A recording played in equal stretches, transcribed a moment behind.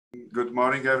Good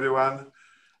morning, everyone.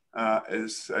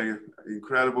 It's an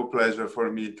incredible pleasure for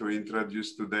me to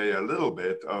introduce today a little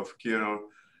bit of Kirill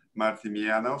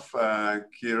Martemyanov.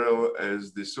 Kirill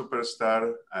is the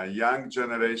superstar, a young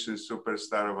generation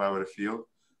superstar of our field.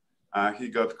 He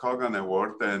got Kogan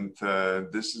Award, and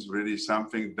this is really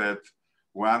something that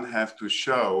one have to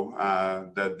show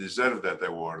that deserve that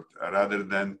award rather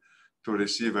than to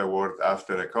receive award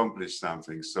after accomplish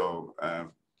something. So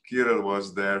Kirill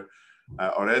was there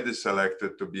already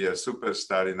selected to be a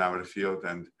superstar in our field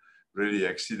and really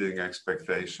exceeding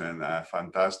expectation.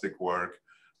 Fantastic work,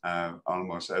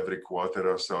 almost every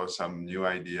quarter or so, some new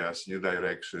ideas, new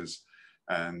directions,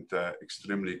 and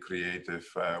extremely creative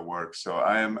work. So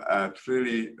I am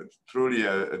truly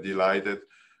delighted.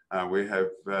 We have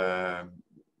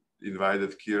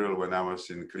invited Kirill when I was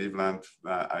in Cleveland,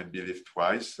 I believe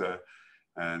twice.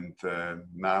 And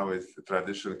now the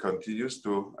tradition continues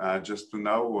to just to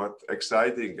know what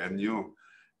exciting and new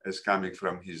is coming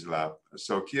from his lab.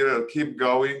 So Kirill, keep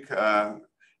going.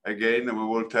 Again, we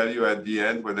will tell you at the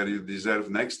end whether you deserve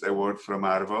next award from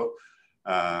Arvo.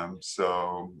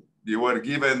 So you were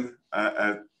given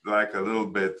like a little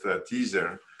bit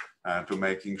teaser to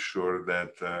making sure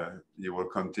that you will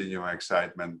continue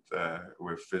excitement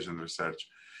with vision research.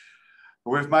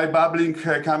 With my babbling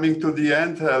coming to the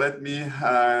end, let me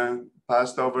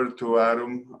pass over to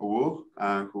Arum Wu,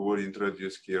 who will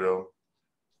introduce Kirill.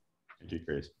 Thank you,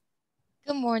 Chris.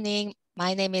 Good morning.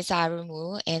 My name is Arum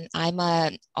Wu, and I'm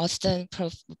an Austin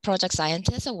project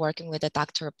scientist working with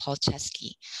Dr. Paul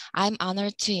Chesky. I'm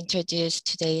honored to introduce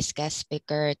today's guest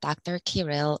speaker, Dr.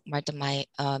 Kirill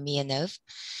Martemyanov.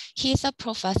 He's a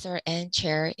professor and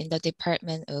chair in the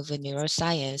Department of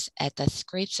Neuroscience at the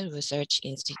Scripps Research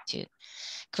Institute.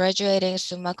 Graduating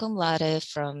summa cum laude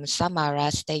from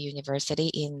Samara State University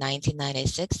in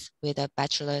 1996 with a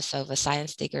Bachelor's of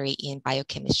Science degree in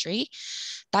biochemistry,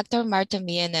 Dr.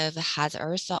 Martemyanov has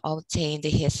also obtained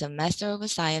his Master of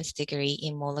Science degree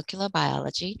in molecular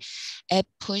biology at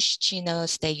Pushchino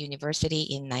State University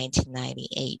in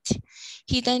 1998.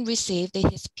 He then received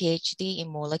his PhD in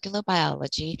molecular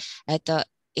biology at the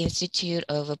Institute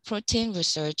of Protein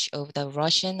Research of the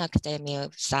Russian Academy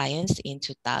of Science in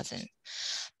 2000.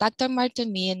 Dr.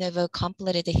 Martemyanov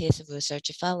completed his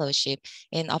research fellowship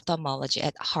in ophthalmology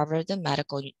at Harvard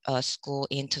Medical School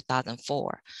in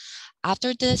 2004.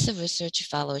 After this research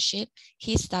fellowship,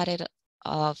 he started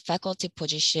a faculty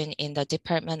position in the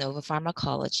Department of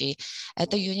Pharmacology at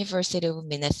the University of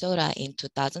Minnesota in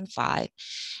 2005,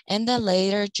 and then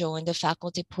later joined the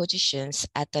faculty positions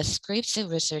at the Scripps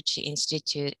Research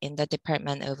Institute in the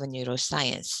Department of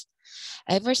Neuroscience.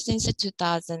 Ever since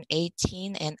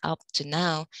 2018 and up to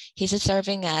now, he's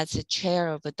serving as the chair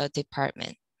of the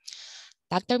department.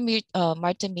 Dr.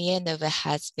 Martemyanov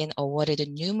has been awarded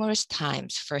numerous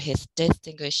times for his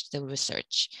distinguished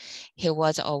research. He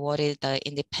was awarded the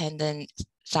Independent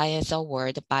Science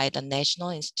Award by the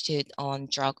National Institute on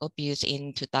Drug Abuse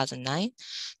in 2009,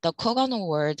 the Kogan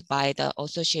Award by the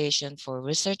Association for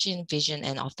Research in Vision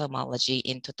and Ophthalmology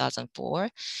in 2004,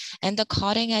 and the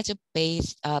Cutting Edge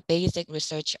Basic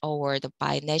Research Award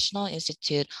by National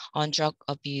Institute on Drug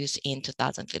Abuse in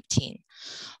 2015.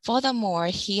 Furthermore,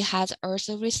 he has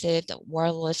also received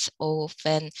Wallace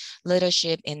Owen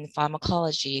Leadership in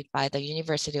Pharmacology by the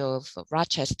University of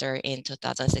Rochester in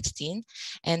 2016,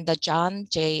 and the John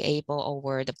J. Abel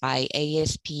Award by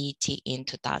ASPT in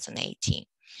 2018.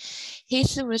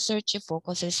 His research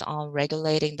focuses on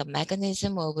regulating the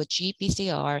mechanism of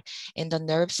GPCR in the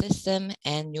nerve system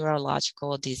and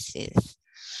neurological disease.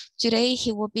 Today,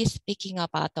 he will be speaking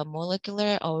about the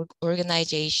molecular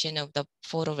organization of the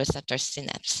photoreceptor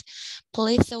synapse.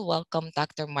 Please welcome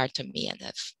Dr.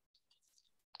 Martemyanov.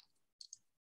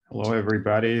 Hello,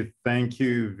 everybody. Thank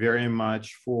you very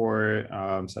much for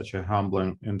such a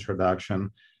humbling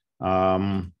introduction.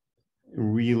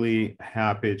 Really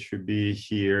happy to be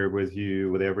here with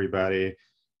you, with everybody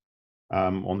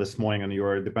on this morning, and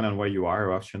you're depending on where you are,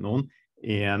 or afternoon.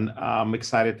 And I'm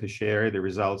excited to share the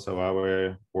results of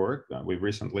our work we've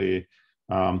recently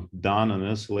done on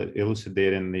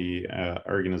elucidating the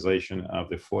organization of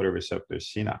the photoreceptor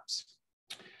synapse.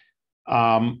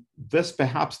 This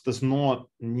perhaps does not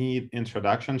need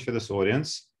introduction to this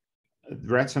audience.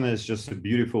 Retina is just a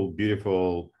beautiful,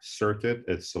 beautiful circuit.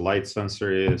 It's a light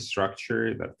sensory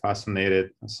structure that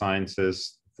fascinated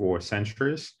scientists for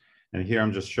centuries. And here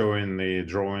I'm just showing the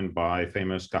drawing by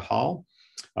famous Cajal.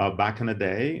 Back in the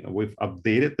day, we've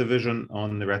updated the vision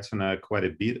on the retina quite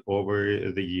a bit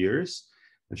over the years,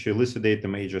 and to elucidate the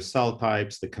major cell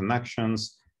types, the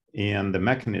connections, and the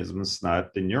mechanisms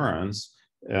that the neurons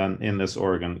in this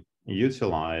organ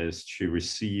utilized to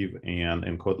receive and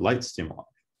encode light stimuli.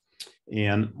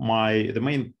 And the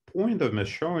main point of me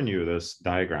showing you this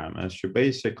diagram is to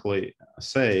basically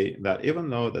say that even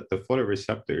though that the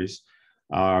photoreceptors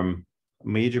are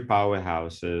major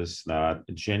powerhouses that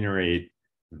generate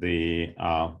the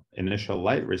initial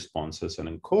light responses and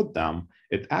encode them,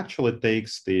 it actually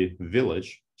takes the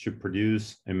village to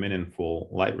produce a meaningful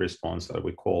light response that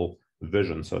we call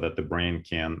vision, so that the brain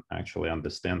can actually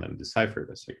understand and decipher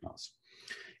the signals.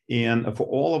 And for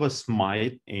all of us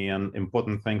smart and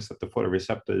important things that the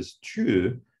photoreceptors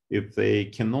do, if they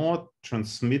cannot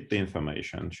transmit the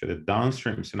information to the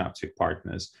downstream synaptic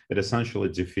partners, it essentially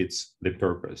defeats the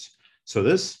purpose. So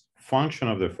this function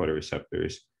of the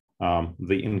photoreceptors,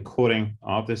 the encoding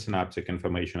of the synaptic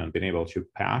information and being able to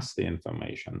pass the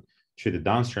information to the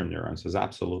downstream neurons, is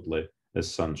absolutely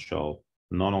essential,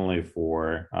 not only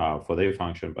for their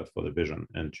function, but for the vision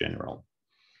in general.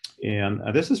 And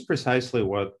this is precisely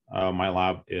what my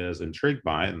lab is intrigued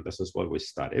by, and this is what we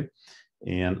study.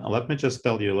 And let me just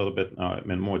tell you a little bit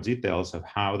in more details of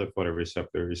how the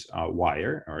photoreceptors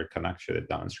wire or connect to the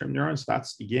downstream neurons.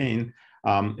 That's, again,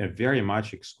 a very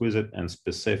much exquisite and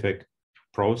specific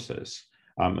process.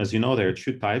 As you know, there are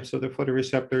two types of the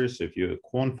photoreceptors. If you're a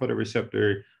cone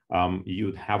photoreceptor,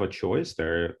 you'd have a choice.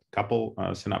 There are a couple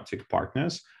synaptic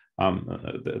partners.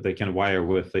 They can wire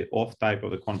with the off type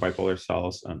of the cone bipolar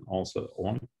cells and also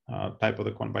on type of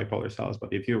the cone bipolar cells.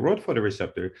 But if you're a rod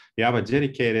photoreceptor, you have a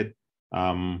dedicated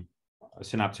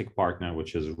synaptic partner,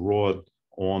 which is rod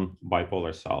on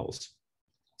bipolar cells.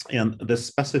 And the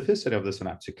specificity of the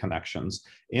synaptic connections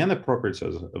and the properties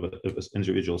of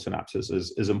individual synapses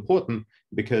is important,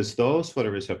 because those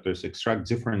photoreceptors extract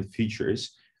different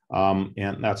features,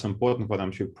 and that's important for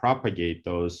them to propagate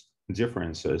those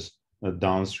differences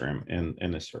downstream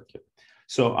in the circuit.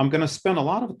 So I'm going to spend a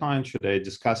lot of time today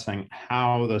discussing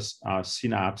how this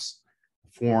synapse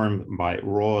formed by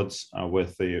rods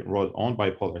with the rod on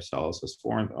bipolar cells is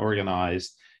formed,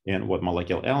 organized, and what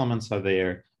molecular elements are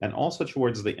there. And also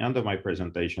towards the end of my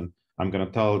presentation, I'm going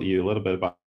to tell you a little bit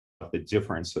about the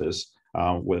differences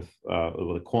with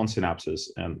the cone synapses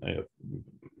and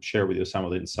share with you some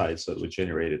of the insights that we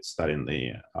generated studying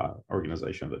the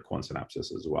organization of the cone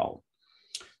synapses as well.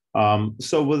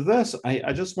 So with this,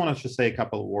 I just wanted to say a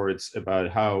couple of words about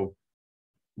how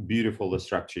beautiful the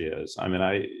structure is. I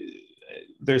mean,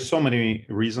 there's so many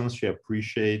reasons to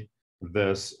appreciate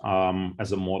this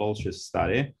as a model to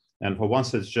study. And for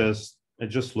once, it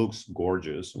just looks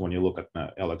gorgeous when you look at the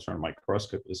electron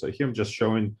microscopy. So here I'm just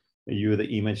showing you the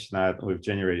image that we've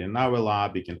generated in our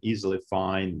lab. You can easily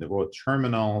find the rod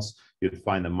terminals. You'd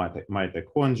find the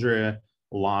mitochondria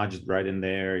lodged right in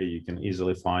there. You can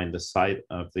easily find the site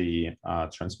of the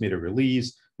transmitter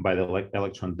release by the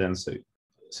electron dense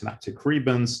synaptic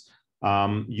ribbons.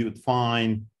 You'd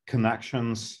find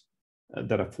connections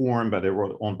that are formed by the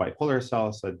rod on bipolar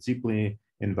cells that deeply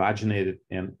invaginated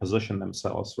and position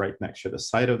themselves right next to the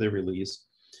site of the release.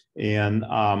 And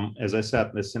as I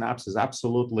said, the synapse is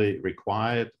absolutely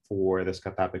required for this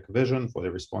cataphic vision, for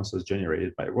the responses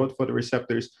generated by rod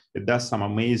photoreceptors. It does some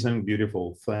amazing,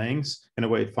 beautiful things in the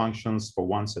way it functions. For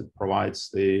once, it provides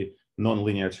the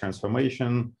nonlinear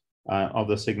transformation of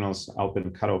the signals,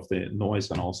 helping cut off the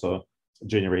noise and also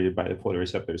generated by the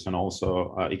photoreceptors, and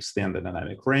also extend the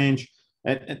dynamic range.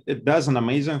 And it does an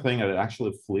amazing thing that it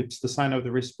actually flips the sign of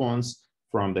the response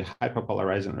from the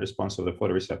hyperpolarizing response of the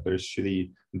photoreceptors to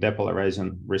the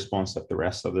depolarizing response that the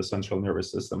rest of the central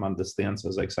nervous system understands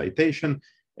as excitation.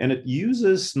 And it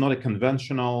uses not a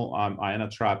conventional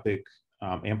ionotropic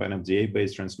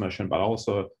AMP-NMDA-based transmission, but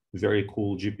also very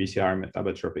cool GPCR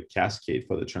metabotropic cascade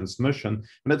for the transmission.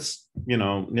 And it's,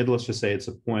 needless to say, it's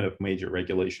a point of major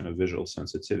regulation of visual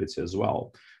sensitivity as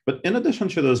well. But in addition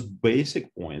to those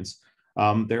basic points,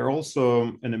 there are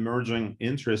also an emerging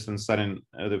interest in studying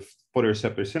the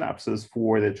photoreceptor synapses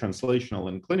for the translational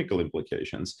and clinical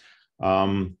implications,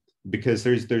 because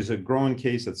there's a growing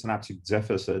case that synaptic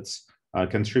deficits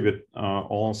contribute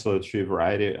also to a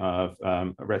variety of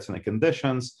retina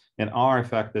conditions and are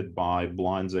affected by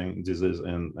blinding disease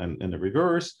in the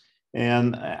reverse.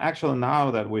 And actually,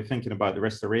 now that we're thinking about the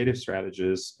restorative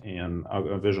strategies and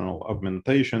visual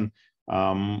augmentation,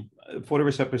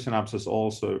 photoreceptor synapses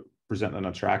also present an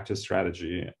attractive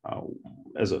strategy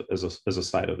as a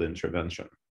site of the intervention.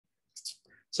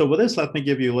 So with this, let me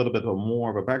give you a little bit more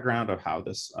of a background of how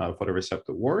this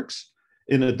photoreceptor works.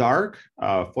 In the dark,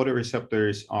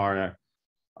 photoreceptors are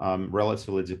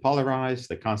relatively depolarized.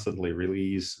 They constantly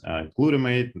release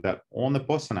glutamate that on the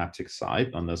postsynaptic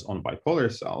site, on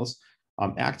bipolar cells,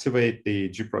 activate the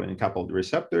G-protein coupled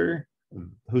receptor,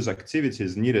 whose activity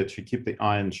is needed to keep the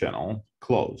ion channel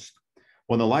closed.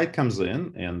 When the light comes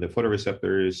in and the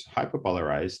photoreceptor is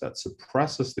hyperpolarized, that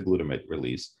suppresses the glutamate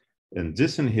release and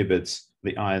disinhibits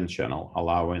the ion channel,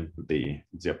 allowing the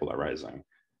depolarizing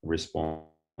response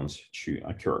to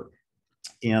occur.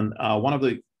 And one of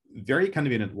the very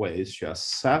convenient ways to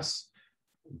assess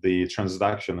the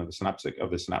transduction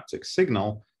of the synaptic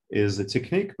signal is a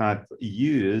technique not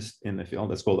used in the field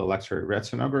that's called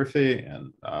electroretinography,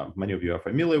 and many of you are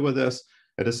familiar with this.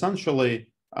 It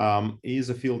essentially is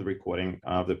a field recording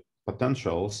of the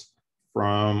potentials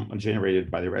generated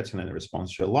by the retina in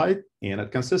response to light, and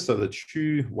it consists of the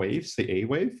two waves, the A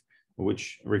wave,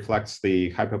 which reflects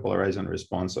the hyperpolarizing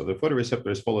response of the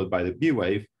photoreceptors, followed by the B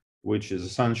wave, which is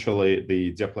essentially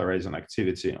the depolarizing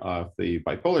activity of the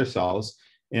bipolar cells.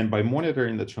 And by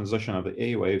monitoring the transition of the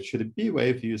A wave to the B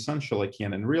wave, you essentially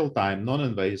can, in real time,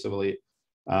 non-invasively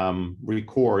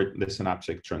record the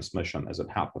synaptic transmission as it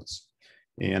happens.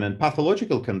 And in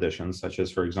pathological conditions, such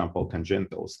as, for example,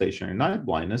 congenital stationary night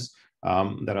blindness,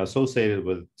 that are associated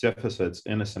with deficits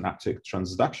in a synaptic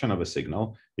transduction of a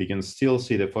signal, you can still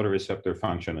see the photoreceptor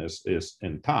function is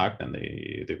intact, and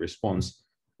the response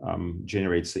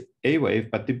generates the A wave,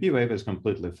 but the B wave is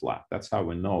completely flat. That's how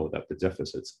we know that the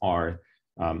deficits are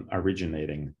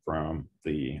originating from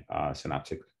the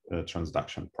synaptic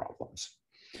transduction problems.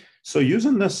 So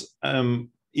using this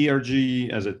ERG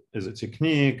as a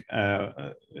technique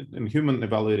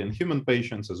evaluating human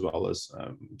patients, as well as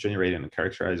generating and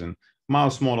characterizing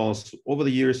mouse models, over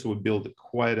the years we built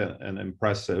quite an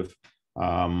impressive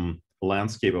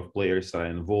landscape of players that are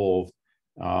involved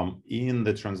in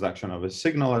the transduction of a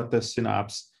signal at the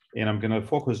synapse. And I'm going to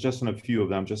focus just on a few of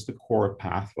them, just the core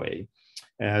pathway.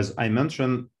 As I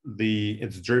mentioned,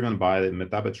 it's driven by the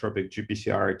metabotropic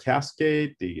GPCR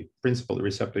cascade. The principal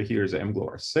receptor here is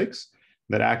mGluR6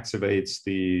 that activates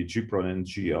the G protein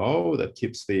GO that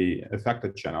keeps the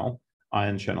affected channel,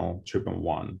 ion channel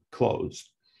TRPM1, closed.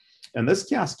 And this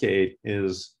cascade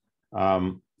is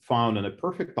found in a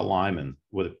perfect alignment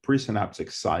with a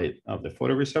presynaptic site of the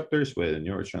photoreceptors, where the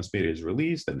neurotransmitter is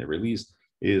released, and the release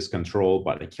is controlled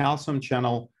by the calcium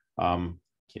channel,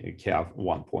 CAV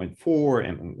 1.4,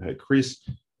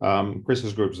 and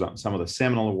Chris's group's done some of the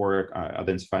seminal work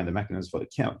identifying the mechanisms for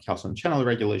the calcium channel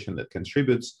regulation that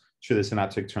contributes to the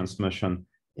synaptic transmission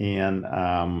and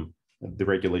the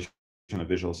regulation of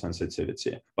visual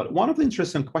sensitivity. But one of the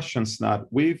interesting questions that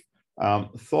we've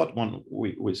thought when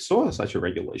we saw such a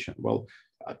regulation, well,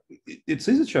 it's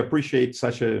easy to appreciate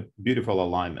such a beautiful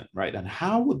alignment, right? And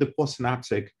how would the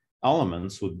postsynaptic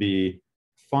elements would be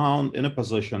found in a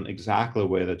position exactly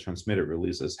where the transmitter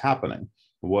release is happening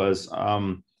was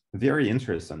very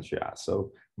interesting to us.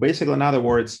 So basically, in other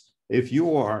words, if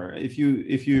you're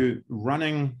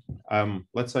running,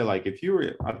 let's say, like if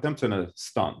you're attempting a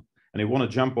stunt and you want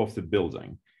to jump off the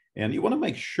building, and you want to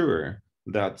make sure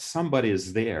that somebody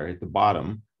is there at the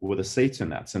bottom with the safety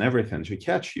nets and everything to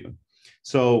catch you.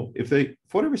 So if the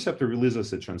photoreceptor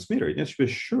releases a transmitter, it needs to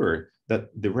be sure that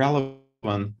the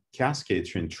relevant cascade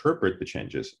to interpret the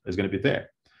changes is going to be there.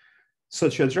 So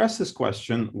to address this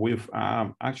question, we've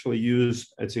actually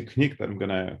used a technique that I'm going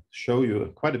to show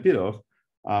you quite a bit of,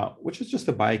 which is just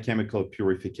a biochemical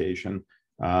purification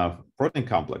of protein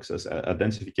complexes,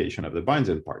 identification of the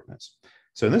binding partners.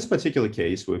 So in this particular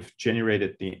case, we've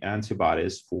generated the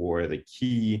antibodies for the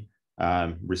key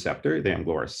receptor, the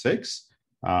mGluR6,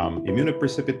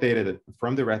 immunoprecipitated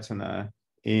from the retina,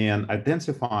 and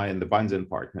identifying the binding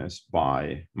partners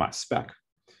by mass spec.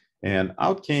 And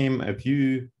out came a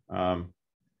few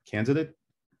candidate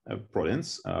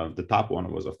proteins. The top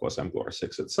one was, of course,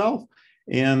 mGluR6 itself.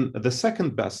 And the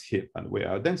second best hit that we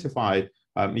identified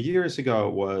years ago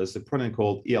was the protein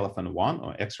called ELFN1,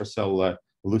 or extracellular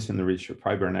leucine-rich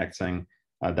fibronectin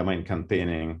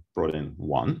domain-containing protein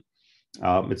 1.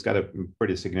 It's got a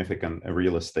pretty significant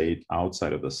real estate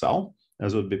outside of the cell,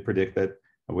 as would be predicted.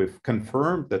 We've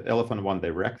confirmed that ELFN1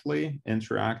 directly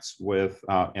interacts with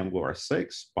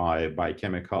mGluR6 by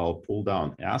biochemical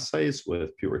pull-down assays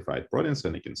with purified proteins,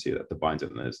 and you can see that the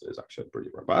binding is actually pretty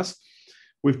robust.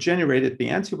 We've generated the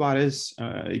antibodies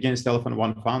against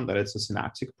ELFN1, found that it's a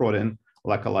synaptic protein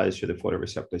localized to the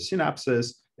photoreceptor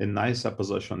synapses in nice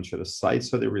opposition to the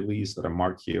sites of the release that are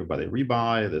marked here by the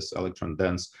rebi, this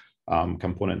electron-dense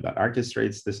component that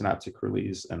orchestrates the synaptic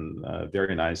release, and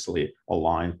very nicely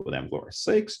aligned with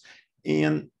mGluR6.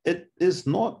 And it is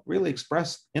not really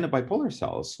expressed in the bipolar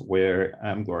cells where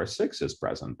mGluR6 is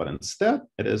present, but instead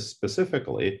it is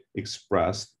specifically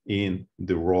expressed in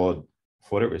the rod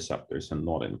photoreceptors and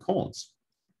not in cones.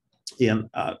 And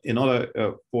in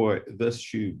order for this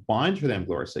to bind to the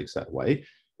mGluR6 that way,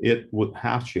 it would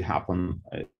have to happen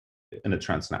in a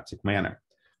transsynaptic manner.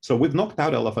 So we've knocked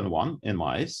out LFN1 in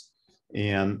mice,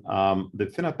 and the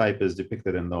phenotype is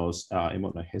depicted in those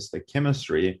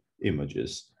immunohistochemistry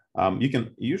images. You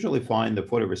can usually find the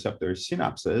photoreceptor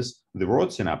synapses, the rod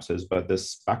synapses, but the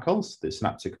speckles, the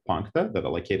synaptic puncta that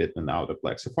are located in the outer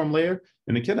plexiform layer,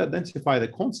 and you can identify the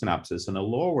cone synapses in the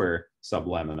lower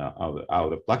sublamina of the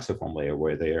outer plexiform layer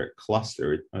where they are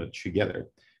clustered together.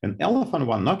 In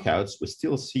LFN1 knockouts, we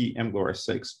still see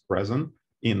mGluR6 present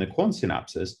in the cone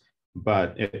synapses,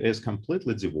 but it is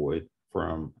completely devoid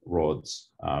from rod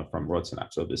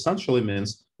synapse. So it essentially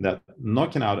means that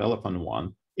knocking out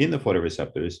LFN1 in the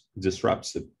photoreceptors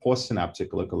disrupts the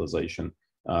postsynaptic localization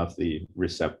of the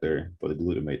receptor for the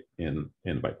glutamate in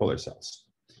bipolar cells.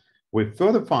 We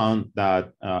further found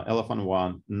that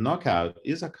LFN1 knockout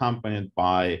is accompanied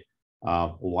by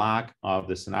lack of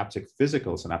the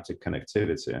physical synaptic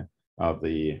connectivity of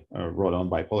the rod-on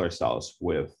bipolar cells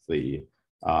with the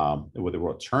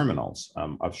rod terminals.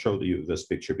 I've showed you this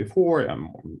picture before. I'm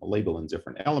labeling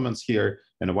different elements here.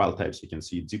 In the wild types, you can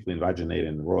see deeply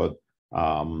invaginated rod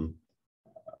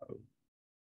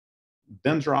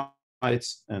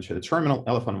dendrites, and the terminal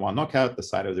LFN1 knockout, the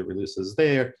site of the release is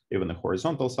there, even the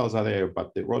horizontal cells are there,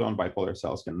 but the rod-on bipolar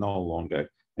cells can no longer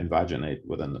invaginate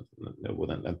within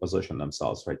and position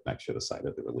themselves right next to the site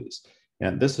of the release.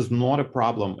 And this is not a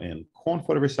problem in cone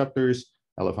photoreceptors.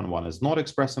 LFN1 is not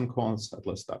expressed in cones, at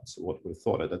least that's what we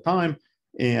thought at the time.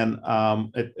 And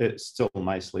it's still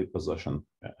nicely positioned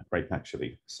right next to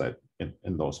the site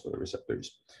in those photoreceptors.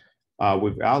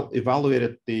 We've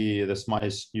evaluated this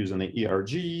mice using the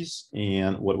ERGs,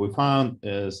 and what we found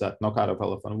is that knockout of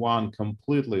LFN1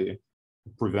 completely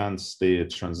prevents the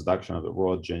transduction of the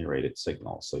rod-generated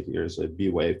signal. So here's a B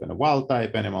wave in the wild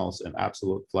type animals, an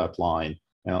absolute flat line,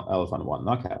 and LFN1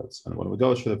 knockouts. And when we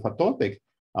go to the photopic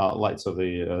lights of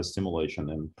the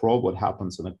stimulation and probe what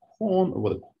happens in a cone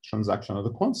with the transduction of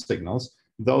the cone signals,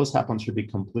 those happen to be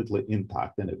completely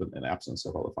intact and even in absence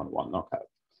of LFN1 knockout.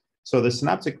 So the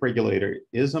synaptic regulator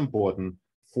is important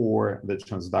for the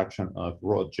transduction of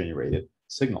rod-generated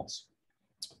signals.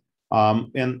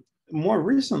 And more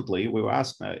recently, we were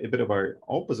asked a bit of our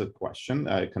opposite question,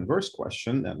 a converse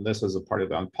question, and this is a part of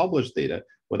the unpublished data,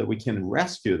 whether we can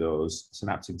rescue those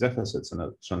synaptic deficits in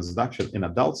a transduction in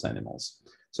adult animals.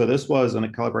 So this was in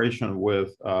a collaboration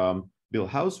with Bill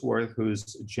Hausworth,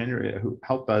 who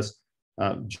helped us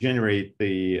generate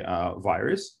the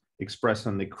virus expressed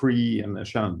in the Cree and the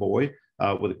Shannon boy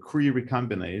with a Cree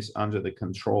recombinase under the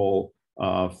control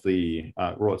of the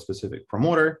rod-specific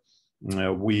promoter.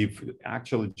 We've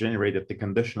actually generated the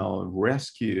conditional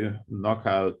rescue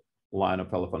knockout line of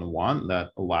LFN1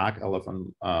 that lack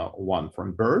LFN1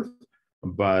 from birth,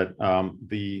 but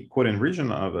the coding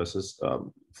region of this is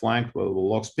flanked with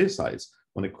LOXP sites.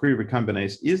 When the Cree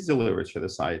recombinase is delivered to the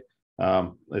site,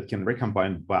 it can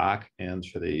recombine back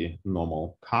into the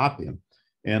normal copy.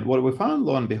 And what we found,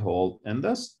 lo and behold, in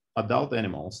this adult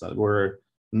animals that were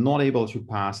not able to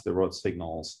pass the rod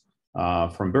signals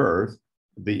from birth,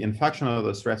 the infection of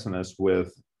the retinas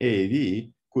with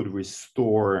AAV could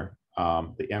restore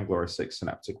the mGluR6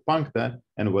 synaptic puncta.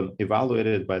 And when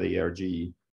evaluated by the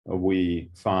ERG,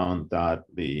 we found that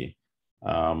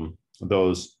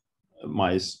those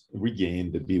mice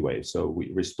regained the B wave. So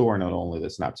we restore not only the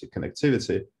synaptic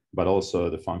connectivity, but also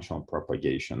the functional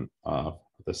propagation of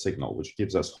the signal, which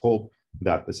gives us hope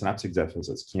that the synaptic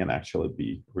deficits can actually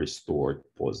be restored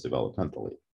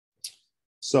post-developmentally.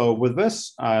 So with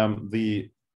this, the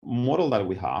model that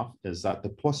we have is that the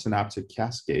postsynaptic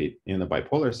cascade in the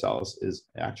bipolar cells is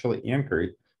actually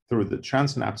anchored through the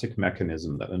transsynaptic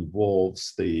mechanism that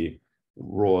involves the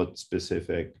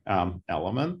rod-specific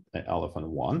element,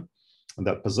 LFN1,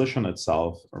 that position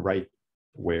itself right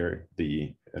where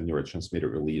the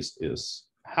neurotransmitter release is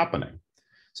happening.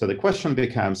 So the question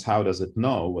becomes, how does it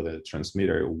know where the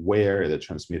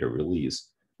transmitter release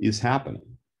is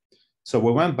happening? So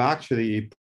we went back to the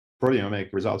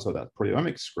proteomic results of that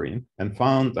proteomic screen and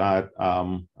found that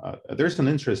there's an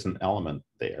interesting element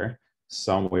there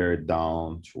somewhere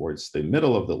down towards the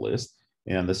middle of the list.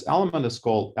 And this element is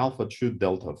called alpha-2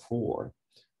 delta 4,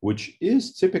 which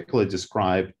is typically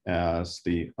described as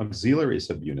the auxiliary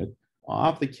subunit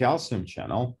of the calcium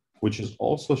channel, which is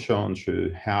also shown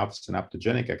to have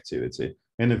synaptogenic activity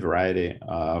in a variety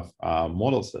of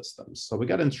model systems. So we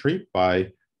got intrigued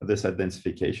by this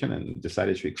identification and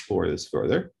decided to explore this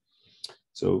further.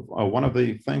 So one of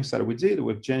the things that we did,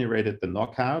 we've generated the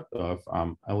knockout of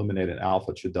eliminated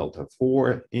alpha-2 delta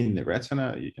 4 in the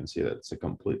retina. You can see that it's a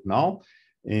complete null.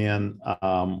 And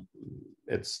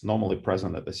it's normally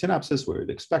present at the synapses where you'd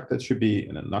expect it should be.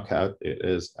 In a knockout, it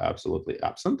is absolutely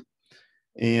absent.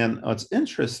 And what's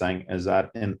interesting is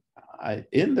that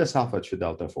in this alpha-2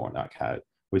 delta 4 knockout,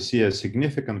 we see a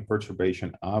significant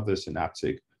perturbation of the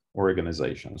synaptic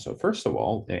organization. So first of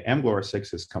all, the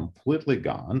mGluR6 is completely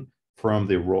gone from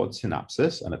the rod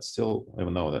synapses, and it's still,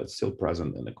 even though that's still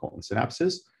present in the cone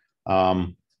synapses.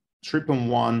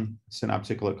 TRPM1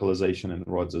 synaptic localization in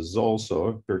rods is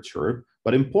also perturbed,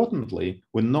 but importantly,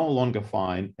 we no longer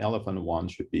find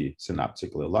LFN1 should be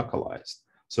synaptically localized.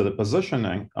 So the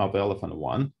positioning of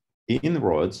LFN1 in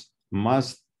rods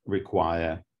must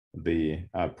require the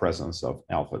presence of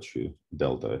alpha-2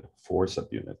 delta 4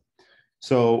 subunit.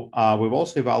 So we've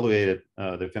also evaluated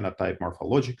the phenotype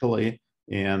morphologically,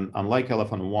 and unlike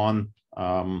LFN1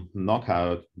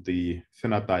 knockout, the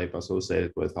phenotype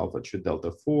associated with alpha-2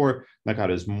 delta 4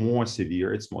 knockout is more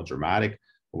severe, it's more dramatic.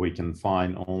 We can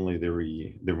find only the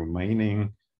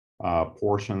remaining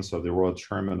portions of the rod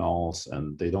terminals,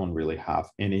 and they don't really have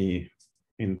any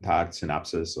intact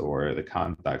synapses or the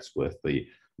contacts with the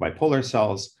bipolar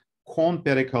cells. Cone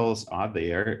pedicles are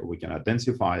there. We can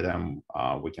identify them.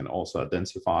 We can also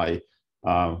identify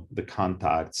the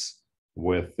contacts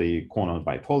with the conal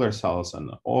bipolar cells and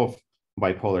off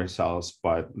bipolar cells,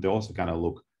 but they also kind of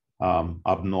look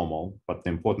abnormal. But the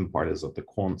important part is that the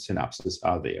cone synapses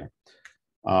are there.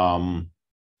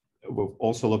 We've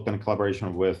also looked in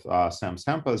collaboration with Sam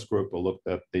Sampa's group. We looked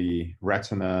at the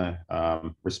retina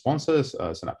responses,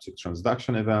 synaptic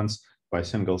transduction events by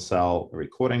single cell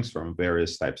recordings from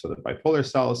various types of the bipolar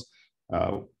cells.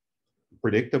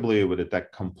 Predictably, we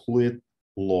detect complete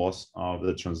loss of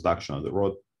the transduction of the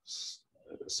rod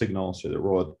signals to the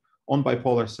rod on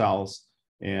bipolar cells.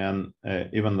 And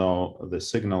even though the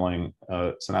signaling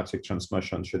synaptic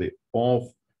transmission to the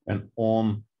off and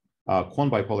on cone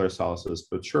bipolar cells is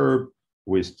perturbed,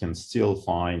 we can still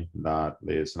find that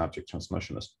the synaptic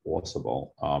transmission is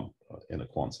possible in the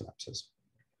cone synapses.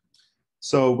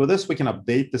 So with this, we can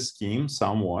update the scheme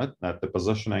somewhat, that the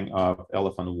positioning of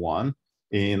LFN1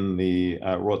 in the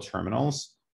rod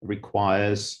terminals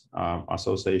requires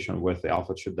association with the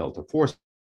alpha-2 delta 4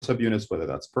 subunits. Whether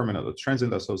that's permanent or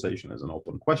transient association is an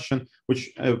open question,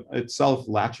 which itself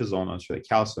latches on onto the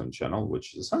calcium channel,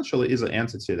 which essentially is an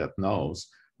entity that knows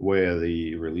where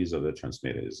the release of the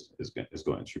transmitter is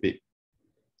going to be.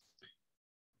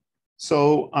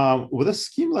 So with this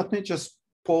scheme, let me just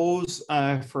pause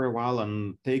for a while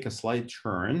and take a slight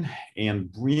turn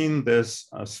and bring this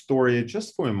story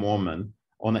just for a moment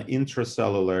on the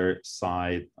intracellular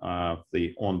side of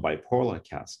the on bipolar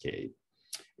cascade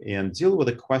and deal with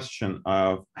the question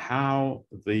of how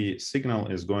the signal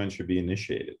is going to be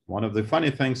initiated. One of the funny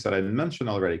things that I mentioned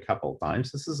already a couple of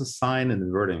times, this is a sign in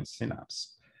inverting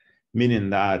synapse,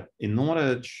 meaning that in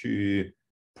order to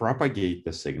propagate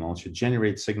the signal, to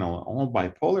generate signal on all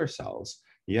bipolar cells,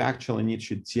 you actually need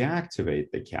to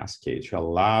deactivate the cascade to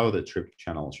allow the TRP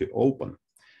channel to open.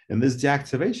 And this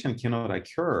deactivation cannot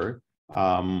occur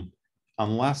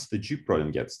unless the G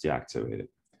protein gets deactivated.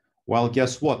 Well,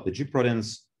 guess what? The G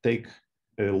proteins take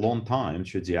a long time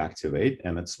to deactivate,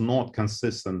 and it's not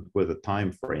consistent with the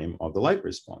time frame of the light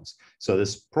response. So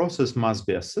this process must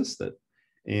be assisted.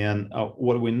 And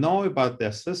what we know about the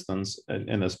assistance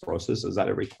in this process is that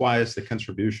it requires the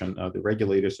contribution of the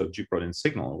regulators of G protein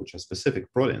signal, which are specific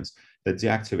proteins that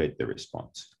deactivate the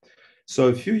response. So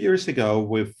a few years ago,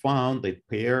 we found a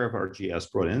pair of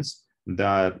RGS proteins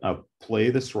that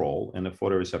play this role in the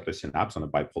photoreceptor synapse on the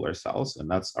bipolar cells, and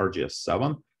that's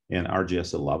RGS7 and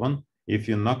RGS11. If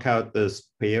you knock out this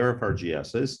pair of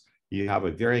RGSs, you have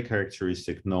a very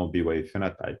characteristic no B wave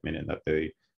phenotype, meaning that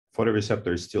the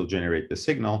photoreceptors still generate the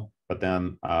signal, but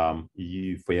then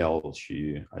you fail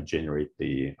to generate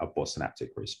the postsynaptic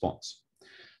response.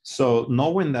 So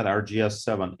knowing that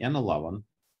RGS7 and 11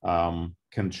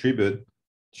 contribute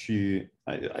to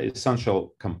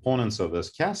essential components of this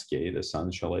cascade,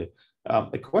 essentially,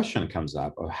 the question comes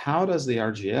up of how does the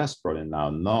RGS protein now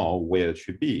know where it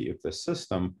should be if the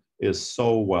system is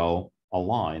so well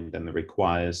aligned and it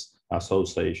requires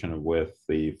association with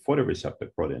the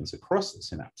photoreceptor proteins across the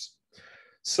synapse?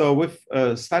 So we've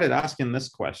started asking this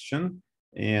question.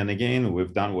 And again,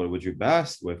 we've done what we do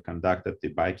best. We've conducted the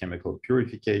biochemical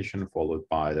purification followed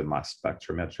by the mass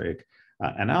spectrometric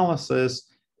analysis.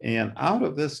 And out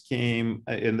of this came,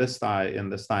 in this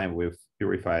time, we've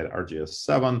purified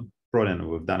RGS7 protein.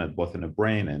 We've done it both in the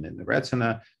brain and in the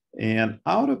retina. And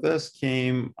out of this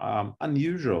came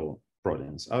unusual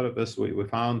proteins. Out of this, we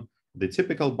found the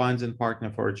typical binding partner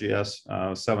for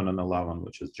RGS7 and 11,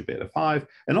 which is G-beta-5,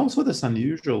 and also this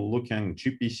unusual looking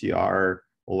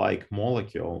GPCR-like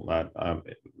molecule that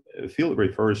field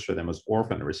refers to them as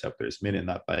orphan receptors, meaning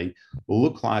that they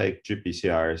look like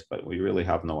GPCRs, but we really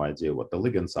have no idea what the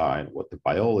ligands are, what the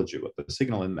biology, what the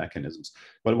signaling mechanisms.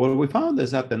 But what we found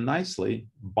is that they nicely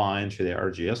bind to the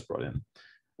RGS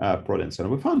proteins,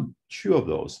 and we found two of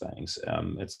those things.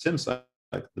 It seems like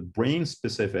the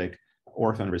brain-specific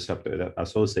orphan receptor that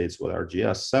associates with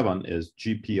RGS7 is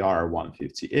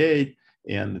GPR158,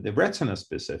 and the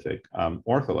retina-specific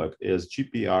ortholog is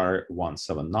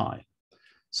GPR179.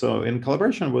 So in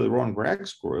collaboration with Ron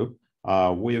Gregg's group,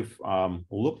 we've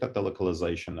looked at the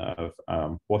localization of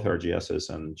both RGSs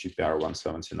and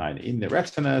GPR179 in the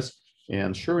retinas,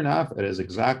 and sure enough, it is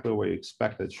exactly where you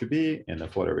expect it to be in the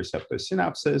photoreceptor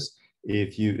synapses.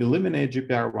 If you eliminate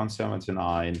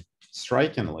GPR179,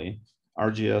 strikingly,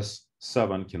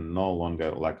 RGS7 can no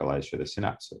longer localize to the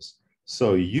synapses.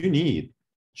 So you need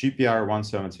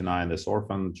GPR179, this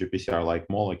orphan GPCR-like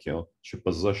molecule, to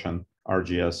position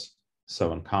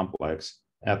RGS7 complex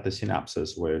at the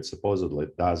synapses where it supposedly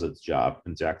does its job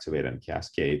in deactivating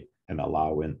cascade and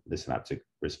allowing the synaptic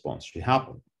response to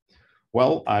happen.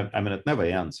 Well, I mean, it never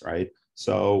ends, right?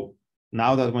 So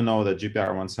now that we know that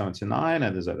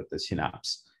GPR179 is at the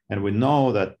synapse, and we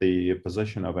know that the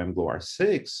position of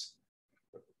mGluR6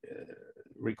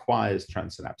 requires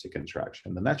transsynaptic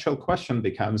interaction, the natural question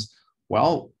becomes,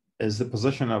 well, is the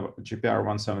position of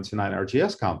GPR179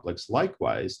 RGS complex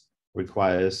likewise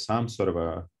requires some sort of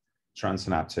a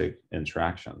transsynaptic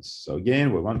interactions? So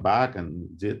again, we went back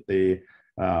and did the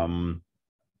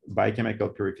biochemical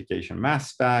purification mass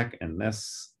spec, and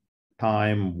this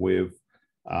time we've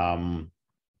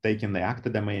taken the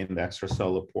active domain, the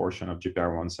extracellular portion of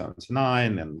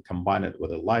GPR179, and combined it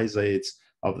with the lysates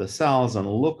of the cells and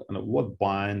look at what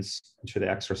binds to the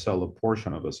extracellular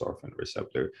portion of this orphan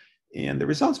receptor. And the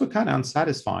results were kind of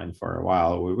unsatisfying for a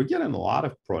while. We were getting a lot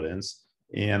of proteins,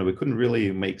 and we couldn't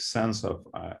really make sense of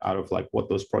out of like what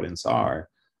those proteins are.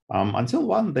 Until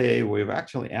one day, we've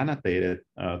actually annotated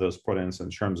those proteins in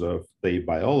terms of the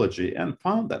biology and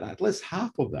found that at least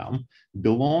half of them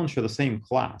belong to the same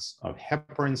class of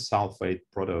heparin sulfate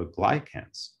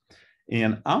proteoglycans.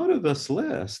 And out of this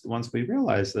list, once we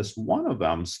realized this, one of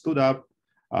them stood up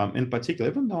in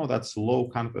particular, even though that's low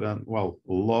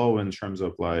in terms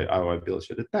of like our ability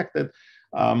to detect it,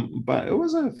 but it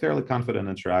was a fairly confident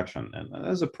interaction. And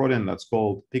there's a protein that's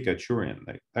called picachurin.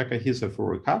 Like Takahisa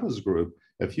Furukawa's group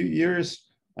a few years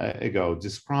ago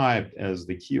described as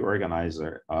the key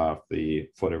organizer of the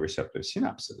photoreceptor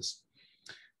synapses.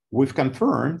 We've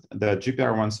confirmed that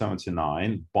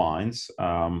GPR179 binds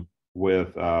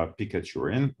with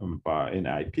picachurin in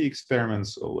IP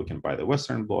experiments, looking by the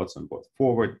Western blots in both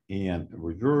forward and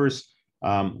reverse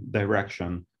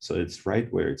direction. So it's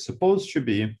right where it's supposed to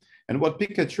be. And what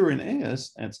picachurin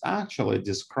is, it's actually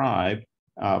described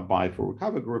by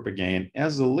Furukawa group again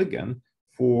as a ligand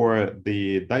for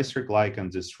the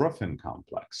dystroglycan dystrophin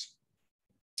complex.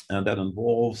 And that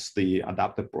involves the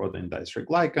adaptive protein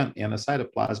dystroglycan and a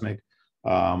cytoplasmic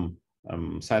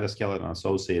cytoskeleton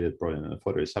associated protein in the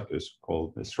photoreceptors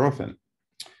called dystrophin.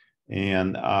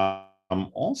 And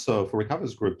also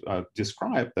Furukawa's group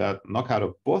described that knockout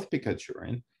of both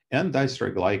picachurin and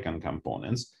dystroglycan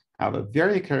components have a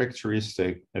very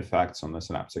characteristic effects on the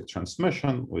synaptic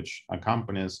transmission, which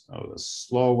accompanies the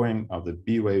slowing of the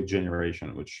B wave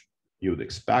generation, which you would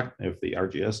expect if the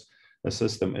RGS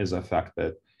system is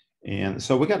affected. And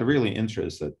so we got really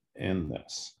interested in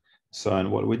this. So,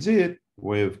 and what we did,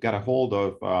 we've got a hold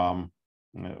of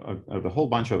a whole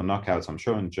bunch of knockouts. I'm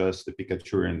showing just the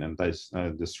picachurin and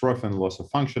dystrophin loss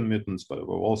of function mutants, but we've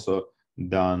also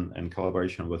done in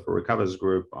collaboration with Furukawa's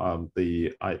group,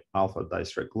 the alpha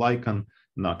dystroglycan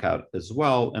knockout as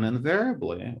well. And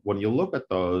invariably, when you look at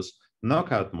those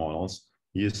knockout models,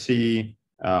 you see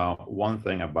one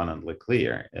thing abundantly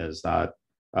clear is that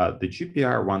the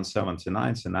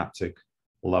GPR179 synaptic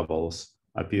levels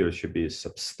appear to be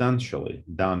substantially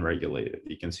downregulated.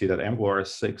 You can see that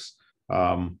mGluR6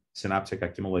 synaptic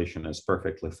accumulation is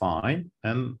perfectly fine,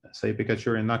 and say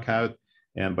picachurin knockout,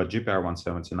 but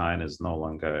GPR179 is no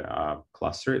longer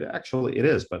clustered. Actually, it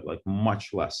is, but like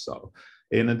much less so.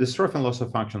 In a dystrophin loss of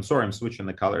function, sorry, I'm switching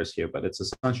the colors here, but it's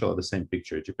essentially the same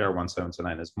picture.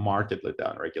 GPR179 is markedly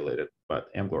downregulated, but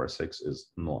mGluR6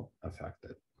 is not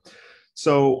affected.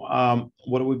 So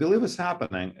what we believe is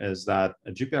happening is that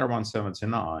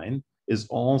GPR179 is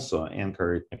also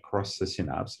anchored across the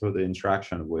synapse through the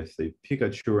interaction with the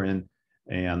picachurin,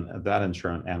 and that in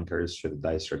turn anchors to the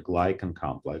dystroglycan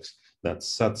complex that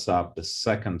sets up the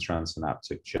second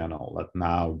transsynaptic channel that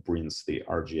now brings the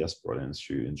RGS proteins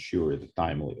to ensure the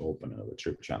timely opening of the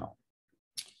TRP channel.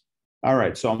 All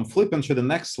right, so I'm flipping to the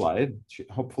next slide to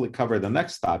hopefully cover the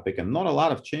next topic, and not a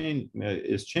lot of change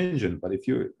is changing, but if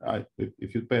you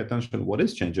pay attention to what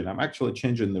is changing, I'm actually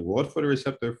changing the rod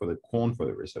photoreceptor for the cone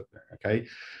photoreceptor, okay?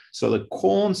 So the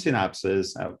cone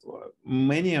synapses have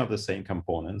many of the same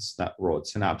components that rod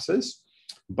synapses,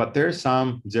 but there's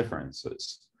some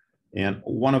differences. And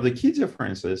one of the key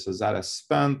differences is that I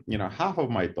spent, half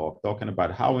of my talk talking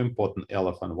about how important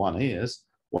LFN1 is.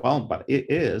 Well, but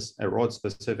it is a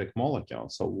rod-specific molecule.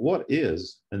 So what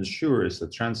ensures the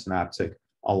transsynaptic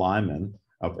alignment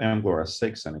of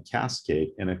mGluR6 and a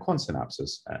cascade in a cone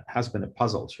synapses has been a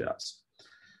puzzle to us.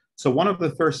 So one of the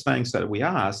first things that we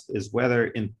asked is whether,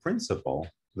 in principle,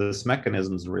 these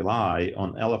mechanisms rely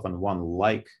on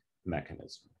LFN1-like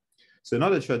mechanism. So in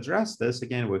order to address this,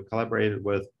 again, we've collaborated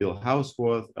with Bill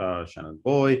Houseworth, Shannon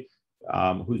Boy,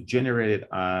 who generated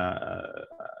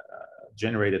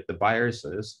the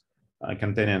viruses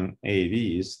containing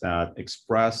AAVs that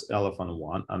express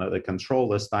LFN1 under the control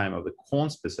this time of the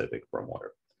cone-specific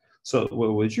promoter. So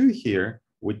what we do here,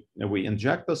 we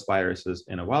inject those viruses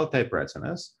in a wild-type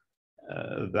retinas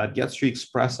that gets to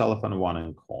express LFN1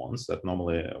 in cones that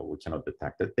normally we cannot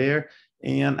detect it there,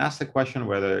 and ask the question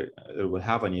whether it will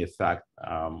have any effect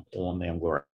on the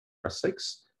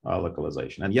mGluR6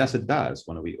 localization. And yes, it does.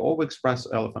 When we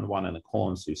overexpress LFN1 in the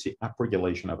cones, you see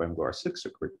upregulation of mGluR6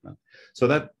 recruitment. So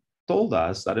that told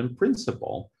us that in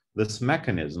principle, this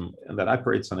mechanism that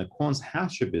operates on the cones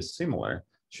has to be similar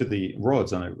to the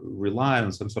rods and rely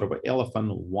on some sort of an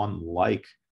LFN1-like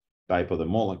type of the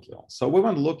molecule. So we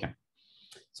went looking.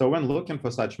 So when looking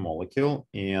for such molecule,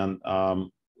 and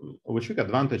we took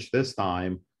advantage this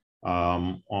time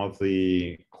of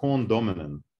the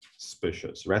cone-dominant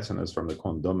species, retinas from the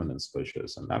cone-dominant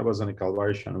species. And that was in a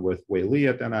collaboration with Wei Li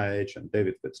at NIH and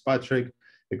David Fitzpatrick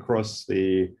across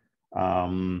the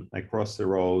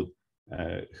road,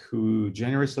 who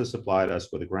generously supplied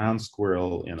us with a ground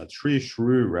squirrel and a tree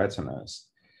shrew retinas.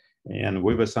 And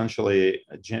we've essentially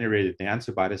generated the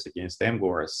antibodies against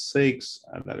mGluR6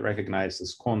 that recognize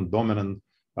this cone-dominant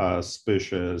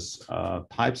species,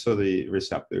 types of the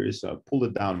receptors, pulled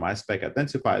it down, MySpec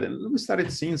identified, and we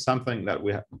started seeing something that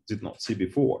we did not see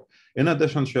before. In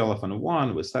addition to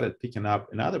LFN1, we started picking up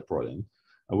another protein,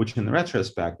 which in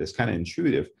retrospect is kind of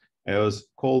intuitive. It was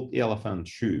called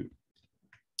LFN2.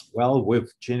 Well,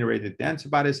 we've generated the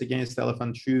antibodies against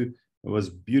LFN2. It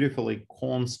was beautifully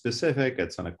cone-specific.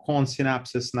 It's on a cone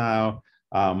synapses now,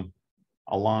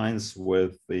 aligns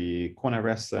with the cone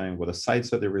arresting, with the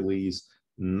sites of the release,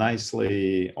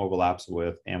 nicely overlaps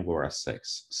with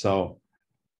mGluR6. So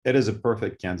it is a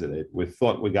perfect candidate. We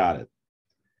thought we got it.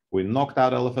 We knocked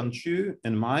out LFN2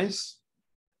 in mice,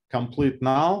 complete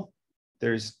null.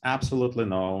 There's absolutely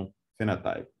no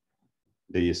phenotype.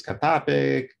 The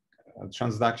scatopic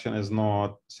transduction is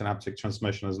not, synaptic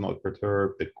transmission is not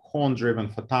perturbed. The cone-driven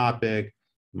photopic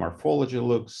morphology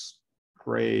looks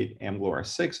great.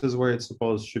 mGluR6 is where it's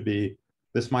supposed to be.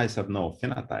 These mice have no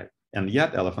phenotype. And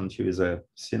yet LFN2 is a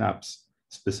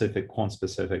synapse-specific,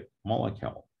 cone-specific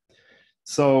molecule.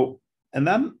 So, and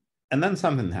then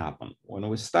something happened. When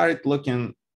we started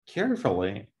looking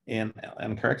carefully and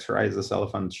characterize this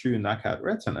LFN2 knockout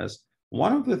retinas,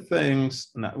 one of the things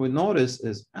that we noticed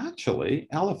is actually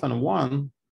LFN1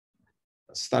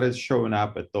 started showing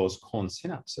up at those cone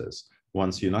synapses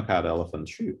once you knock out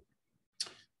LFN2.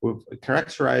 We've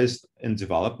characterized in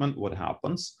development what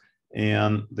happens.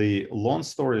 And the long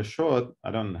story short,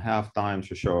 I don't have time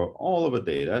to show all of the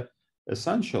data.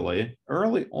 Essentially,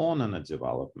 early on in the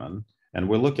development, and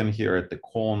we're looking here at the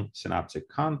cone synaptic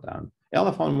content,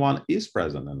 LFN1 is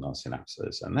present in those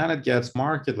synapses, and then it gets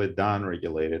markedly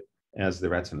downregulated as the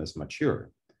retinas mature.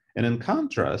 And in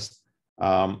contrast,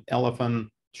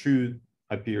 LFN2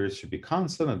 appears to be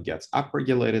constant. It gets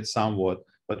upregulated somewhat,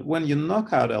 but when you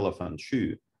knock out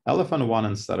LFN2, LFN1,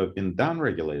 instead of being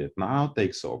downregulated, now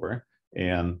takes over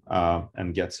and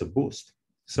gets a boost.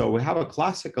 So we have a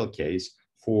classical case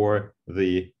for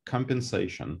the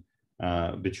compensation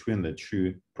between the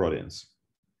two proteins.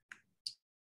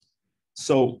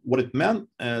 So what it meant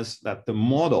is that the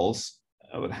models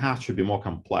would have to be more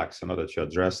complex in order to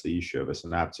address the issue of a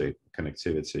synaptic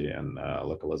connectivity and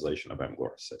localization of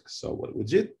mGluR6. So what we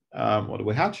did, what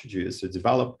we had to do is to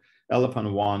develop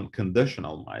LFN1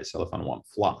 conditional mice, LFN1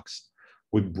 flocks.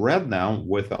 We bred them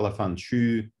with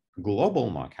LFN2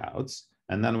 global knockouts,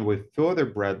 and then we further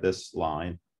bred this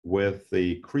line with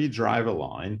the Cree driver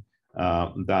line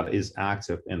that is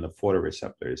active in the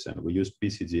photoreceptors, and we use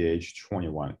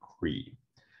PCDH21 Cree.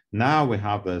 Now we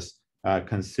have this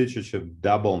constitutive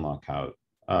double knockout,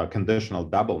 conditional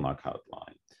double knockout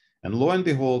line. And lo and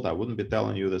behold, I wouldn't be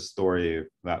telling you this story if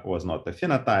that was not the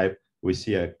phenotype. we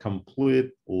see a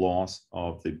complete loss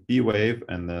of the B wave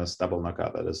and this double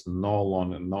knockout that is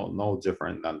no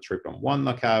different than TRPM1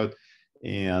 knockout.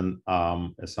 And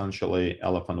essentially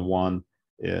LFN1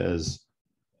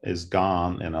 is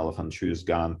gone and LFN2 is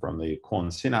gone from the cone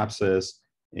synapses,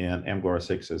 and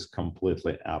mGluR6 is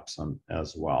completely absent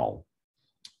as well.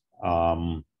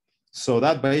 So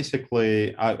that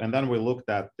basically, and then we looked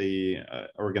at the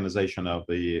organization of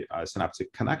the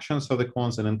synaptic connections of the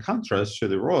cones, and in contrast to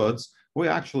the rods, we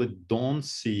actually don't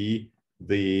see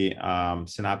the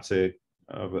synaptic,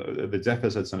 the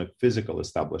deficits in the physical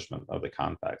establishment of the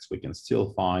contacts. We can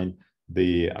still find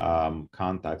the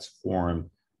contacts formed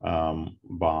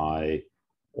by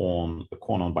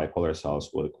cone-on bipolar cells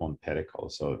with a cone pedicle.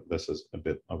 So this is a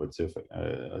bit of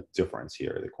a difference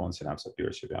here. The cone synapse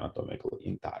appears to be anatomically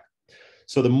intact.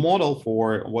 So the model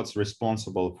for what's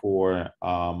responsible for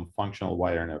functional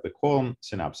wiring of the cone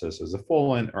synapses is the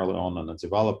following. Early on in the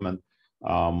development,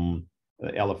 the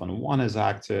LFN1 is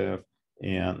active,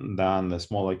 and then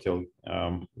this molecule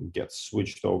gets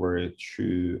switched over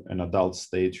to an adult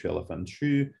stage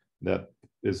LFN2 that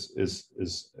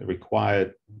is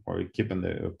required for keeping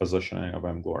the positioning of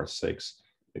mGluR6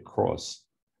 across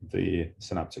the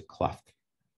synaptic cleft.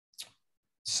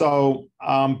 So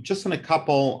just in a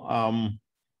couple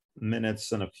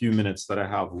minutes and a few minutes that I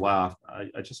have left,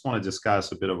 I just want to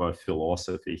discuss a bit of a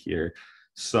philosophy here.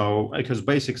 So because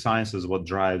basic science is what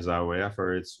drives our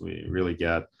efforts, we really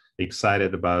get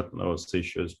excited about those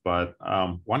issues, but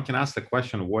one can ask the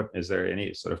question, is there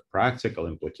any sort of practical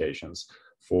implications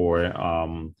for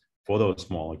those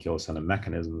molecules and the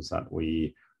mechanisms that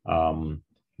we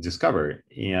discover?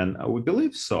 And we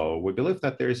believe so. We believe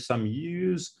that there is some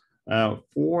use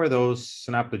for those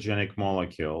synaptogenic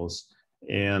molecules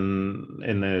in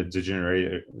the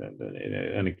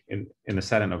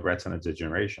setting of retina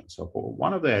degeneration. So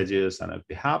one of the ideas that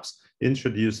perhaps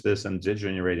introduce this in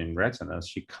degenerating retinas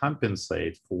should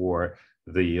compensate for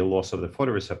the loss of the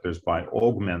photoreceptors by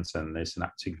augmenting the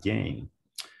synaptic gain.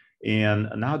 And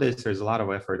nowadays, there's a lot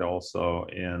of effort also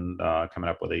in coming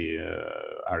up with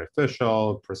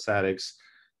artificial prosthetics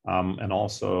and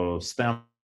also stem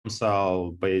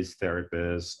cell-based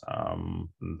therapies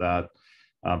that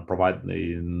provide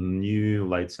the new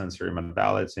light sensory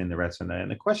modality in the retina. And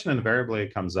the question invariably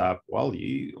comes up, well,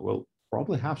 you will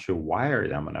probably have to wire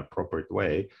them in an appropriate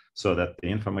way so that the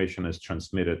information is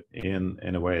transmitted in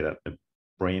a way that the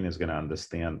brain is going to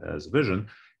understand as vision,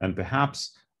 and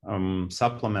perhaps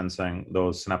supplementing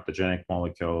those synaptogenic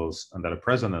molecules that are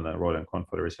present in the rod and cone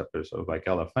photoreceptors, like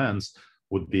LFNs,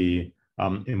 would be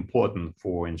important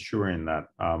for ensuring that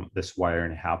this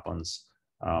wiring happens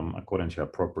according to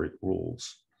appropriate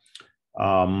rules.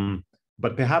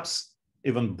 But perhaps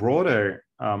even broader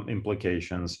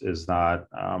implications is that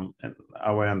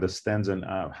our understanding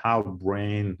of how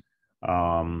brain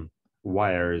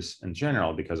wires in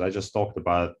general, because I just talked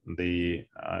about the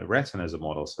retina as a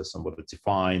model system with a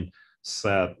defined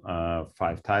set of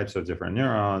 5 types of different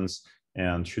neurons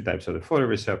and 2 types of the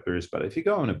photoreceptors. But if you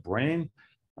go in a brain,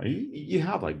 you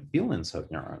have like billions of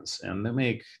neurons, and they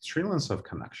make trillions of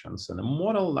connections. And the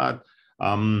model that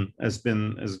has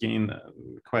gained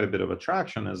quite a bit of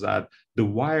attraction is that the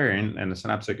wiring and the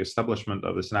synaptic establishment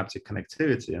of the synaptic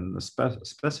connectivity and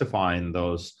specifying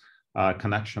those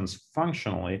connections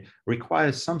functionally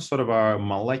requires some sort of a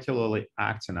molecularly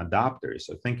acting adapter.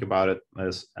 So think about it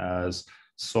as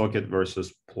socket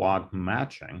versus plug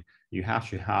matching. You have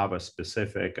to have a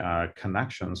specific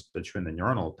connections between the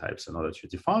neuronal types in order to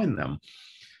define them.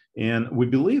 And we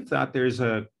believe that there's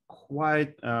a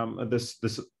quite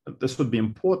this would be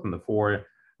important for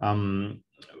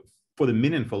the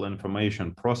meaningful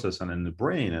information processing in the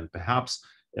brain, and perhaps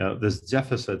there's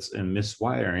deficits in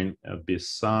miswiring be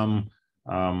some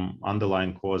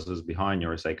underlying causes behind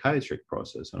neuropsychiatric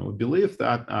process. And we believe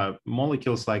that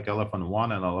molecules like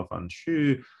LFN1 and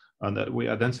LFN2 that we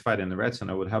identified in the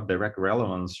retina would have direct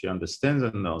relevance to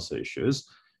understanding those issues.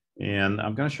 And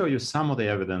I'm going to show you some of the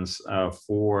evidence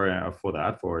for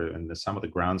that, and some of the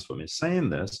grounds for me saying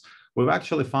this. We've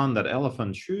actually found that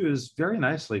LFN2 is very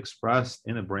nicely expressed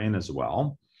in the brain as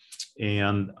well.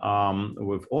 And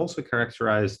we've also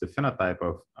characterized the phenotype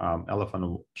of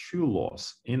LFN2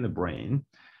 loss in the brain.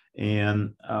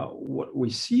 And what we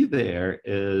see there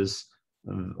is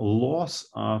loss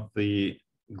of the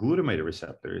glutamate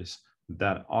receptors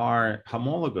that are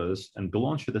homologous and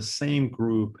belong to the same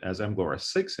group as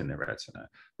mGluR6 in the retina.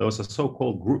 Those are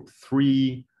so-called group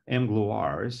 3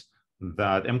 mGluRs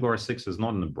that mGluR6 is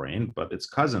not in the brain, but its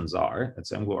cousins are.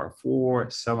 It's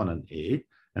mGluR4, 7, and 8.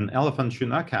 And LFN2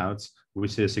 knockouts, we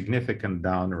see a significant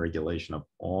downregulation of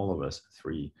all of us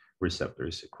 3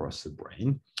 receptors across the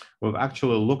brain. We've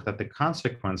actually looked at the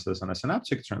consequences on a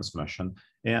synaptic transmission,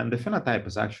 and the phenotype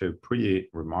is actually pretty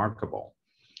remarkable.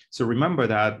 So remember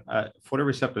that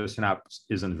photoreceptor synapse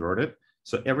is inverted.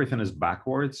 So everything is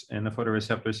backwards in the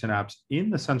photoreceptor synapse. In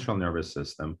the central nervous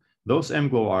system, those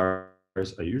mGluRs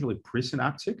are usually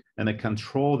presynaptic, and they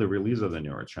control the release of the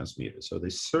neurotransmitter. So they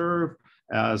serve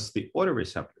as the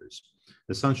autoreceptors,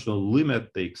 essentially limit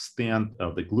the extent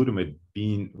of the glutamate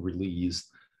being released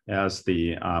as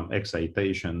the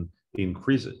excitation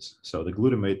increases. So the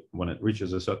glutamate, when it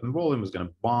reaches a certain volume, is going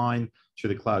to bind to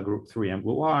the cloud group 3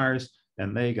 mGluRs,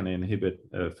 and they're going to inhibit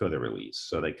further release.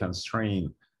 So they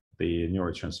constrain the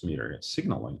neurotransmitter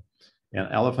signaling. And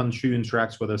LFN2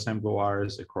 interacts with those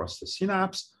mGluRs across the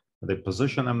synapse. They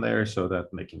position them there so that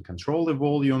they can control the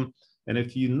volume. And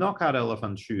if you knock out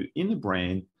LFN2 in the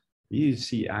brain, you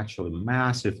see actually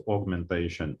massive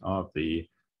augmentation of the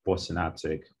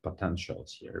postsynaptic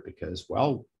potentials here because,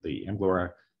 well, the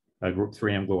mGluR, group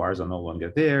 3 mGluRs are no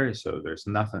longer there, so there's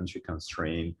nothing to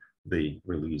constrain the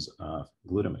release of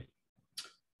glutamate.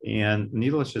 And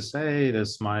needless to say,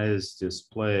 this mice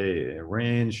display a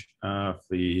range of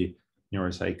the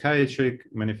neuropsychiatric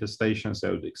manifestations I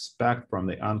would expect from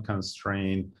the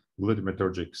unconstrained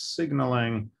glutamatergic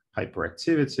signaling,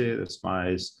 hyperactivity. This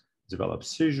mice develop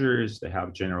seizures, they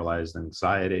have generalized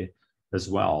anxiety as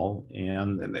well.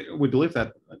 And we believe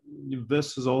that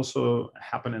this is also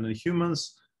happening in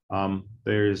humans.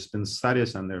 There's been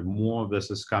studies, and there more of this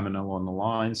is coming along the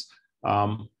lines,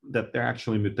 that there are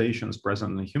actually mutations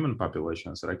present in the human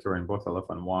populations that occur in both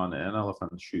LFN1 and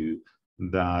LFN2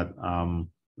 that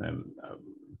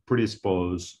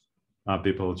predispose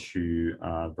people to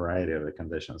a variety of the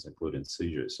conditions, including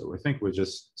seizures. So we think we're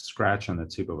just scratching the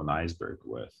tip of an iceberg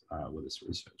with this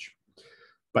research.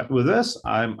 But with this,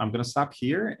 I'm going to stop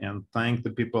here and thank the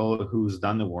people who's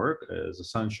done the work. Is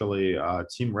essentially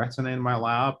Team Retina in my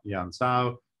lab, Yan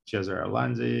Zhao, Cesar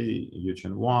Alandi,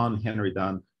 Yuchen Wang, Henry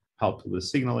Dunn helped with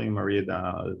signaling, Maria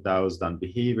Dao's done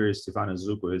behavior, Stefano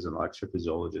Zucco is an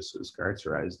electrophysiologist who's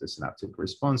characterized the synaptic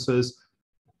responses.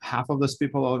 Half of those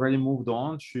people already moved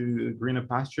on to greener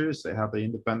pastures. They have the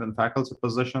independent faculty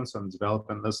positions and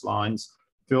developing these lines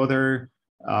further.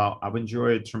 I've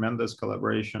enjoyed tremendous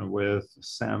collaboration with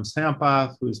Sam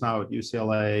Sampath, who is now at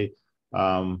UCLA,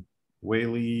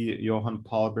 Whaley, Johan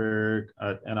Palberg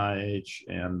at NIH,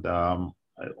 and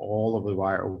all of the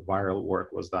viral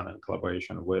work was done in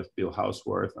collaboration with Bill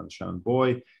Houseworth and Sean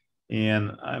Boy.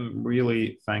 And I'm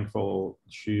really thankful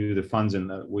to the funding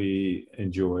that we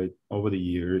enjoyed over the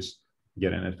years,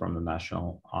 getting it from the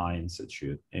National Eye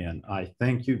Institute. And I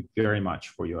thank you very much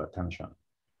for your attention.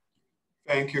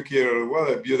 Thank you, Kirill.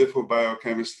 What a beautiful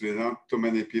biochemistry. Not too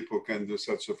many people can do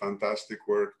such a fantastic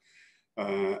work.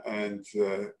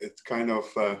 It's kind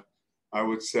of, I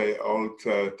would say, old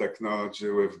technology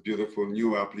with beautiful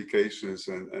new applications.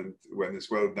 And when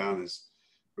it's well done, it's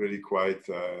really quite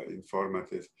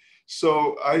informative.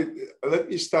 So let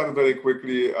me start very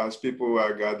quickly as people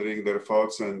are gathering their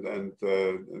thoughts and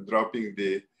dropping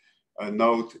the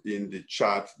note in the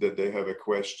chat that they have a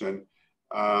question.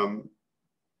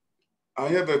 I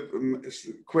have a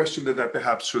question that I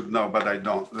perhaps should know, but I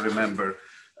don't remember.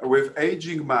 With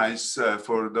aging mice,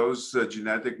 for those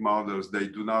genetic models, they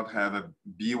do not have a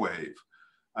B wave.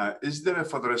 Is there a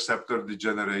photoreceptor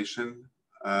degeneration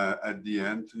at the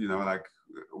end, you know, like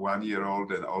 1 year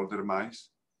old and older mice?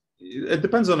 It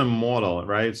depends on the model,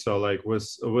 right? So like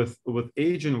with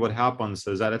aging, what happens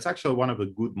is that it's actually one of the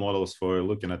good models for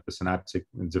looking at the synaptic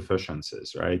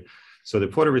deficiencies, right? So the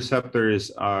photoreceptors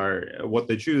are, what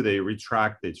they do, they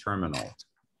retract the terminals.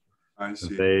 I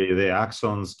see. The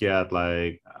axons get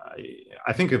like,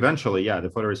 I think eventually, yeah, the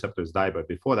photoreceptors die, but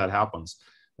before that happens,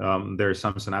 there's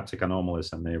some synaptic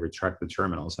anomalies and they retract the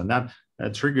terminals. And that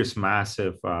triggers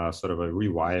massive sort of a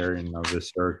rewiring of the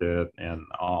circuit. And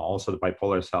also the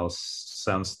bipolar cells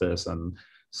sense this and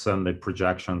send the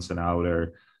projections in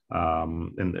outer,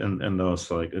 in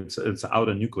those, like it's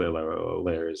outer nuclear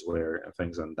layers where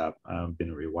things end up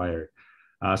being rewired.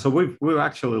 So we're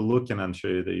actually looking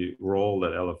into the role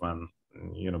that LFN,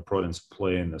 proteins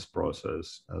play in this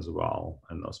process as well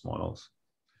in those models.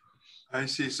 I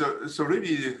see. So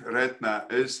really, retina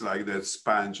is like that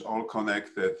sponge, all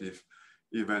connected. If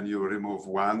even you remove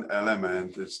one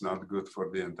element, it's not good for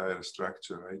the entire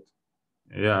structure, right?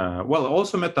 Yeah. Well,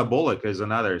 also metabolic is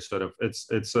another sort of,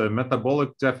 it's a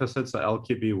metabolic deficits,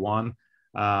 LKB1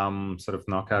 sort of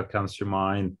knockout comes to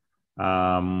mind.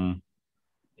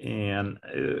 And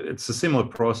it's a similar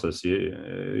process.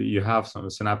 You have some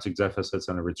synaptic deficits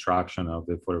and a retraction of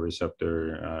the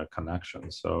photoreceptor connection.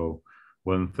 So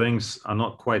when things are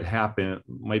not quite happy,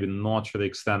 maybe not to the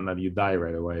extent that you die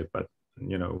right away, but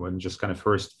when just kind of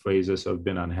first phases of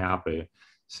being unhappy,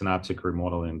 synaptic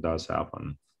remodeling does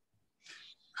happen.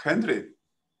 Henry.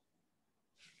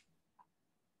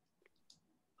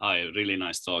 Hi, really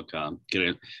nice talk,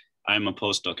 Kirill. I'm a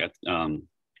postdoc at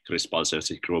Chris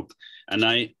Balcer's group, and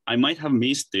I might have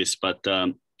missed this, but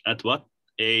at what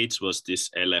age was this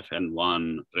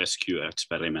LFN1 rescue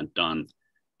experiment done?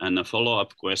 And a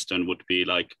follow-up question would be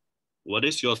like, what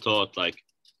is your thought, like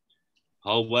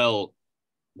how well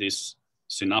this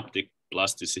synaptic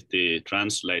plasticity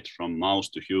translates from mouse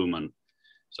to human?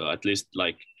 So at least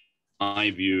like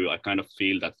my view, I kind of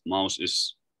feel that mouse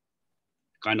is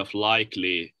kind of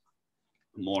likely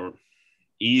more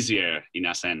easier in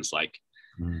a sense, like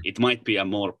it might be a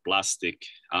more plastic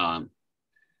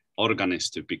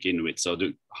organism to begin with. So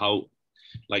do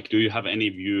you have any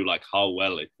view like how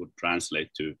well it would translate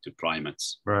to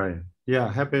primates? Right.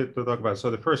 Yeah, happy to talk about it.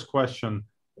 So the first question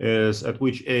is at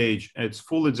which age? It's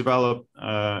fully developed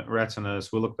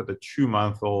retinas. We looked at the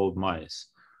 2-month-old mice.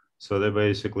 So they're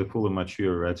basically fully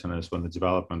mature retinas when the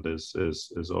development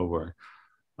is over.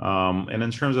 And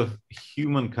in terms of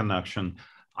human connection,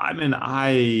 I mean,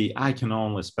 I can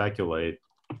only speculate.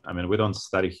 I mean, we don't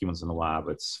study humans in the lab.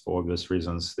 It's for obvious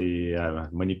reasons. The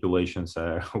manipulations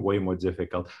are way more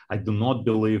difficult. I do not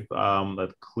believe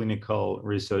that clinical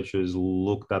researchers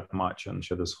look that much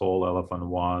into this whole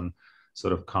LFN1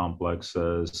 sort of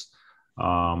complexes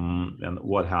and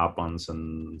what happens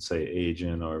in, say,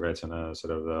 aging or retina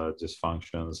sort of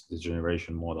dysfunctions,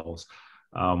 degeneration models.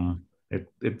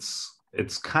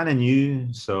 It's kind of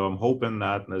new, so I'm hoping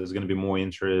that there's going to be more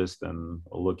interest in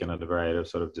looking at a variety of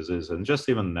sort of diseases and just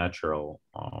even natural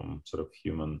sort of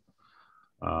human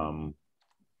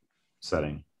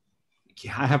setting.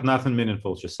 I have nothing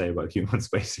meaningful to say about humans,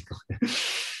 basically.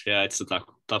 Yeah, it's a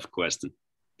tough question.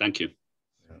 Thank you.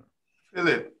 Yeah.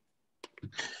 Philip.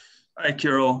 Hi,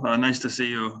 Kirill. Nice to see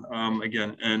you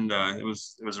again. And it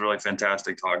was a really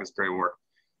fantastic talk. It's great work.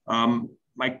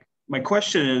 My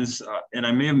question is, and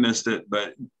I may have missed it,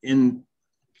 but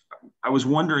I was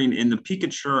wondering in the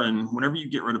picachurin, whenever you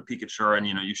get rid of picachurin,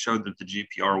 you showed that the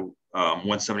GPR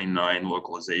 179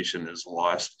 localization is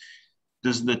lost.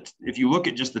 If you look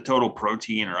at just the total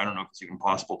protein, or I don't know if it's even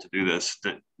possible to do this,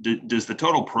 does the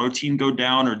total protein go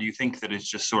down, or do you think that it's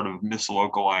just sort of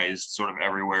mislocalized sort of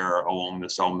everywhere along the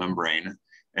cell membrane?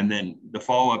 And then the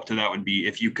follow-up to that would be,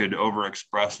 if you could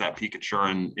overexpress that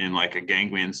picachurin in like a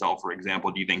ganglion cell, for example,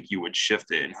 do you think you would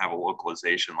shift it and have a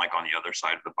localization like on the other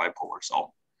side of the bipolar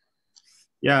cell?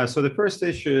 Yeah, so the first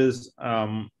issue is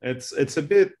it's a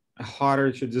bit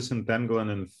harder to disentangle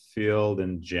in field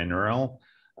in general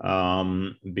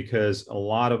because a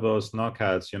lot of those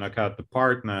knockouts, you knock out the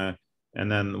partner,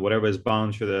 and then whatever is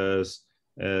bound to this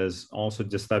is also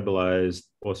destabilized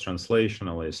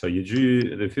post-translationally. So the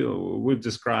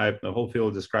whole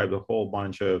field described a whole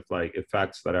bunch of like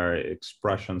effects that are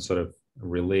expression sort of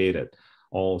related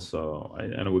also.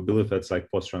 And we believe that's like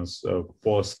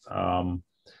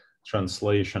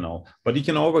post-translational, but you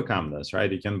can overcome this,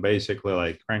 right? You can basically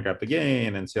like crank up the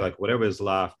gain and see like whatever is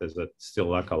left, is it still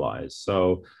localized?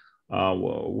 So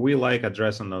we like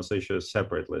addressing those issues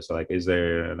separately. So like, is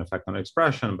there an effect on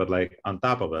expression, but like on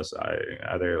top of us,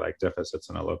 are there like deficits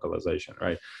in a localization,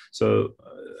 right? So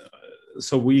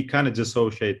we kind of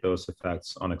dissociate those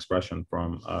effects on expression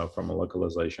from a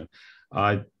localization.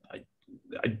 I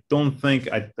don't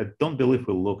believe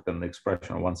we looked at the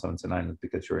expression of 179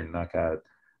 because you're in knockout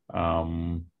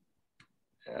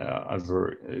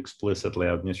ever explicitly.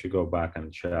 I need to go back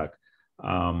and check.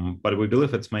 But we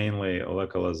believe it's mainly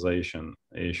localization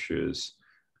issues.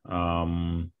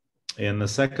 And the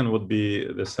second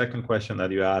question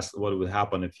that you asked, what would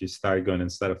happen if you start going,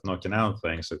 instead of knocking out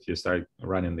things, if you start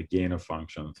running the gain of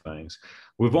function things?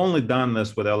 We've only done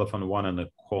this with LFN1 and the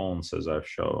cones, as I've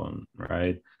shown,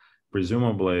 right?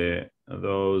 Presumably,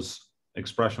 those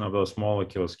expression of those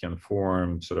molecules can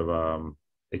form sort of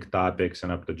ectopic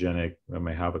synaptogenic, we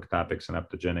may have ectopic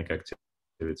synaptogenic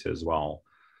activity as well.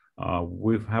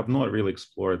 We have not really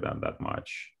explored them that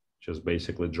much, just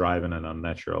basically driving an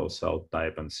unnatural cell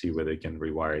type and see whether they can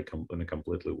rewire in a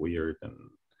completely weird and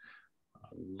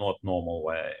not normal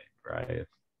way, right?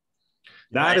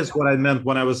 That is what I meant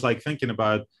when I was like thinking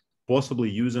about possibly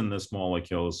using these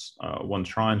molecules when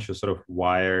trying to sort of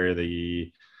wire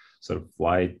the sort of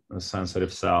light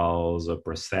sensitive cells or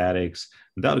prosthetics.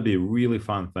 That would be a really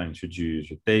fun thing to do.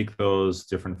 You take those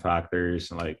different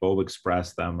factors and like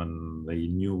overexpress them in the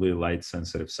newly light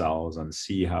sensitive cells and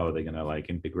see how they're gonna like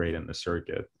integrate in the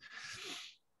circuit.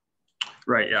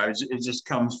 Right. Yeah. It just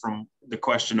comes from the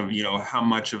question of, how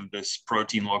much of this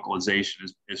protein localization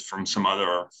is from some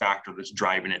other factor that's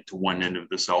driving it to one end of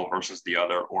the cell versus the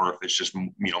other, or if it's just,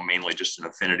 mainly just an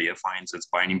affinity. It finds its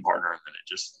binding partner and then it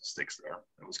just sticks there.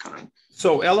 It was kind of.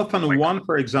 So LFN1,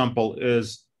 for example,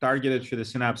 is targeted to the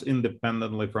synapse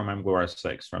independently from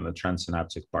mGluR6, from the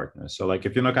transsynaptic partner. So like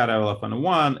if you knock out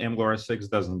LFN1, mGluR6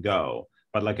 doesn't go.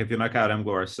 But like if you knock out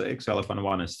mGluR6,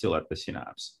 LFN1 is still at the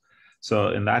synapse. So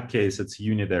in that case, it's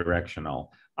unidirectional.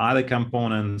 Other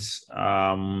components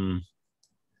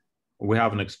we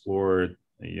haven't explored,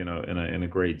 in a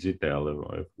great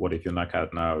detail. What if you knock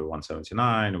out now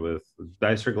 179 with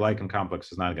dystrophin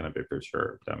complex is not going to be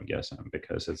perturbed, I'm guessing,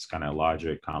 because it's kind of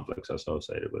logic complex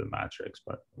associated with the matrix,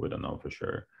 but we don't know for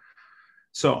sure.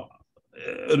 So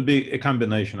it'll be a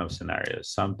combination of scenarios.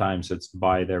 Sometimes it's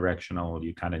bidirectional.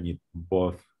 You kind of need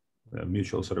both. A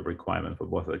mutual sort of requirement for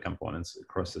both of the components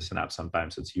across the synapse.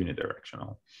 Sometimes it's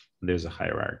unidirectional. There's a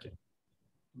hierarchy.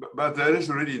 But there is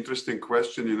a really interesting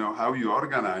question, how you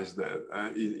organize that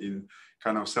in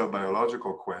kind of cell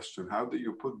biological question. How do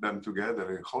you put them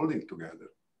together and holding together?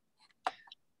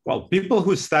 Well, people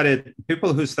who studied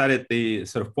the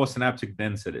sort of postsynaptic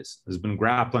densities has been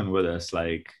grappling with this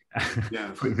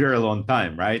for a very long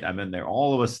time, right? I mean, they're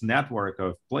all of this network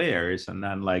of players, and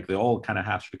then they all kind of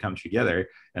have to come together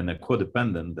and they're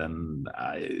codependent. And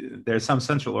there's some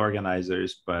central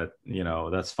organizers, but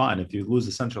that's fine. If you lose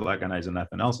the central organizer,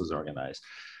 nothing else is organized.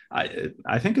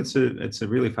 I think it's a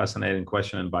really fascinating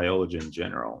question in biology in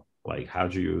general. How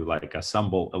do you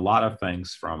assemble a lot of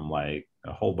things from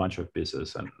a whole bunch of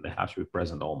pieces, and they have to be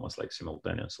present almost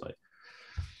simultaneously.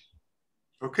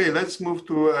 Okay, let's move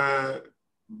to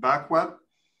backward.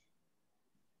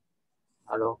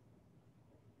 Hello.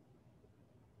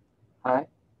 Hi.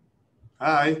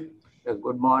 Hi.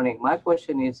 Good morning. My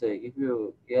question is, if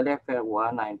you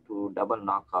LFN1 and 2 double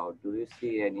knockout, do you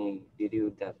see any, did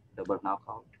you that double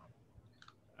knockout?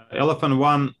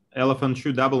 LFN1,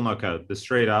 LFN2 double knockout, the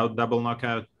straight out double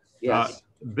knockout. Yes.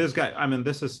 This guy, I mean,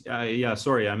 this is,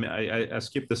 sorry, I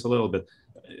skipped this a little bit.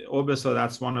 Obviously,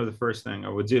 that's one of the first thing I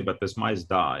would do, but this mice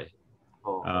die.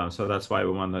 Oh. So that's why we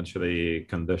went into the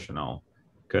conditional.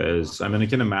 Because, I mean, you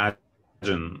can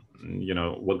imagine,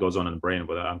 what goes on in the brain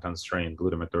with unconstrained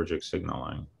glutamatergic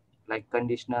signaling. Like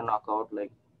conditional knockout,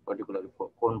 particularly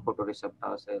for cone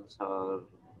photoreceptor cells or...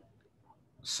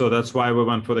 So that's why we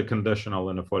went for the conditional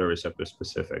in a photoreceptor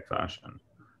specific fashion.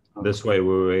 Okay. This way we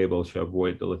were able to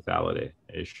avoid the lethality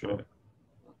issue.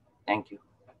 Thank you.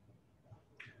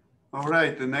 All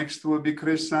right, the next will be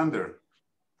Chris Sander.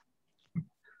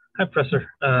 Hi, Professor.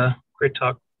 Great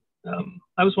talk.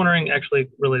 I was wondering, actually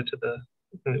related to the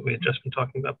thing that we had just been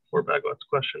talking about before Bagot's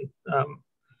question,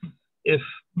 if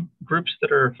groups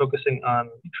that are focusing on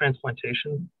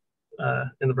transplantation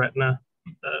in the retina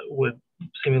would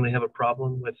seemingly have a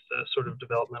problem with sort of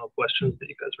developmental questions that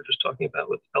you guys were just talking about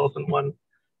with LFN1,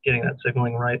 getting that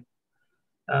signaling right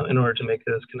in order to make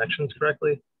those connections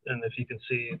correctly. And if you can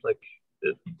see,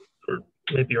 or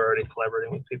maybe you're already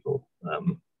collaborating with people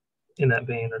in that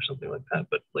vein or something like that,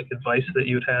 but advice that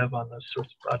you would have on those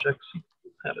sorts of projects,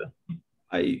 how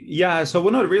to... So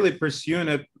we're not really pursuing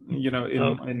it,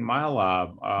 in my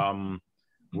lab.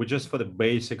 We're just for the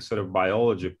basic sort of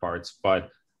biology parts, but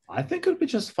I think it'd be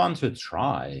just fun to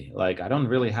try. I don't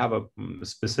really have a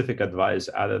specific advice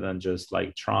other than just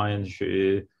trying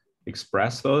to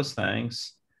express those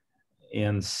things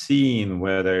and seeing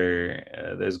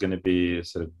whether there's going to be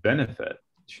sort of benefit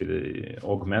to the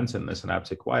augmenting the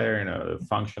synaptic wire,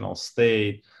 functional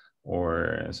state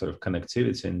or sort of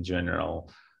connectivity in general.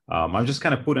 I'm just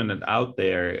kind of putting it out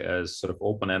there as sort of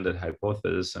open-ended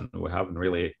hypothesis, and we haven't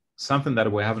really something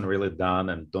that we haven't really done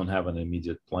and don't have any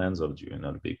immediate plans of doing.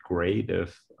 It'd be great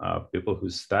if people who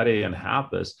study and have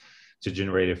this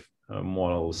degenerative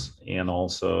models and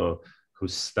also who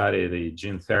study the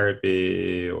gene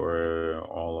therapy or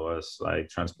all of us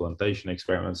transplantation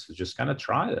experiments to just kind of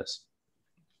try this.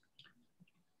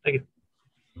 Thank you.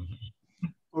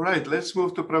 All right, let's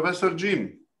move to Professor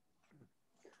Jim.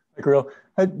 Hi, Kirill.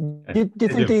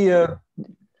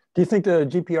 Do you think the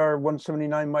GPR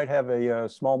 179 might have a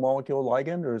small molecule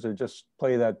ligand, or is it just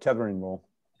play that tethering role?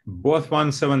 Both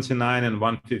 179 and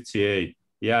 158.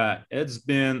 Yeah, it's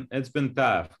been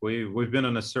tough. We've been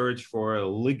on a search for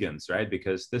ligands, right?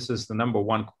 Because this is the number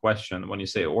one question when you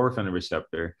say orphan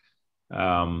receptor.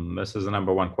 This is the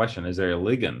number one question: is there a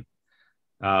ligand?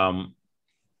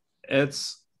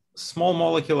 It's small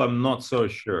molecule. I'm not so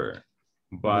sure.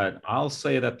 But I'll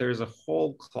say that there's a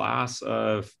whole class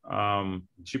of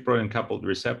G protein coupled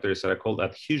receptors that are called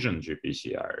adhesion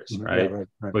GPCRs, right? Yeah,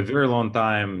 right. For a very long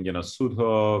time,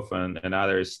 Sudhoff and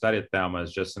others studied them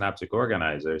as just synaptic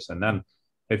organizers. And then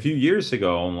a few years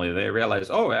ago only, they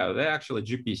realized, oh, yeah, they're actually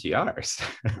GPCRs.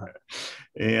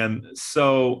 And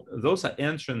so those are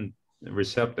ancient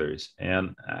receptors.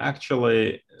 And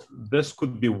actually, this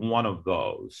could be one of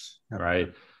those,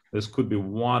 right? This could be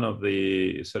one of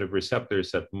the sort of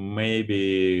receptors that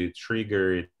maybe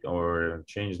triggered or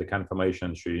change the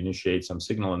conformation to initiate some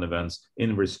signaling events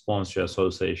in response to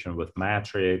association with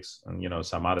matrix and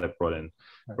some other protein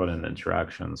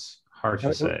interactions. Hard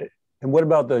to say. And what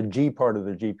about the G part of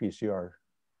the GPCR?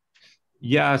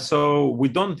 Yeah, so we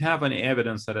don't have any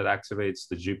evidence that it activates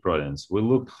the G proteins. We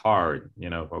looked hard,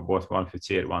 for both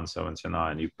 158,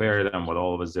 179. You pair them with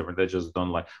all of us different, they just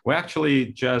don't like. We actually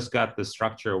just got the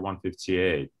structure of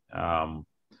 158,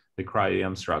 the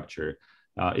cryo-EM structure.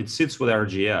 It sits with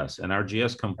RGS, and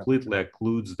RGS completely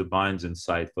occludes the binding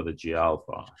site for the G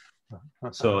alpha.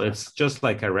 So it's just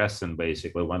like arrestin,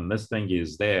 basically. When this thing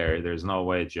is there, there's no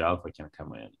way G alpha can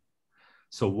come in.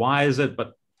 So why is it?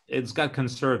 But it's got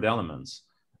conserved elements.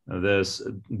 This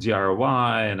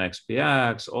DRY and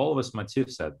XPX, all of its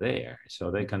motifs are there. So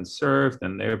they're conserved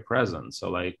and they're present.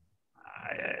 So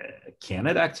can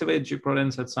it activate G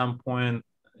proteins at some point?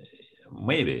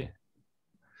 Maybe,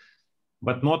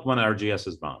 but not when RGS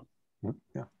is bound.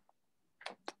 Yeah.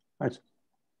 Nice.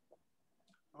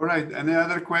 All right, any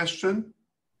other question?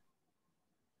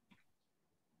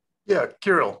 Yeah,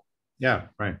 Kirill. Yeah,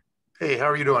 right. Hey, how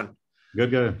are you doing?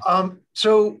 Good.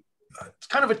 So it's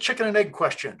kind of a chicken and egg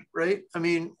question, right? I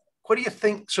mean, what do you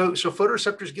think? So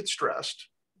photoreceptors get stressed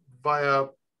via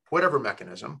whatever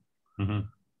mechanism. Mm-hmm.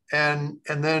 And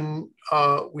then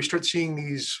we start seeing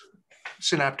these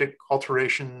synaptic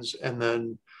alterations, and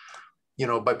then,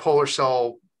 rod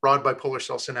bipolar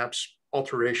cell synapse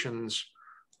alterations.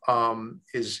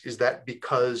 Is that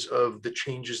because of the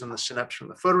changes in the synapse from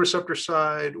the photoreceptor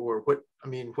side, or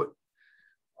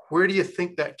where do you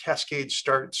think that cascade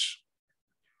starts?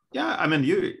 Yeah, I mean,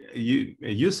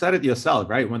 you said it yourself,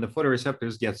 right? When the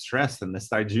photoreceptors get stressed and they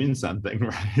start doing something,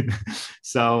 right?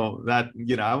 So that,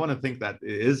 I want to think that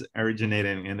it is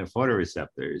originating in the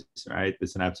photoreceptors, right? The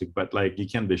synaptic, but you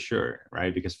can't be sure,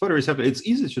 right? Because photoreceptor, it's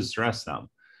easy to stress them.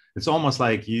 It's almost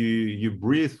like you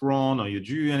breathe wrong or you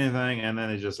do anything, and then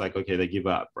it's just like, okay, they give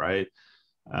up, right?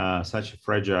 Such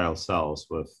fragile cells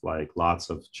with lots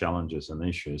of challenges and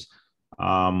issues.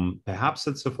 Perhaps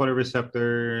it's a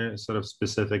photoreceptor sort of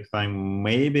specific thing.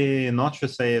 Maybe not to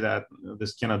say that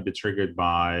this cannot be triggered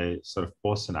by sort of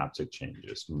postsynaptic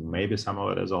changes. Maybe some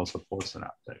of it is also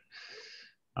postsynaptic.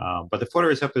 But the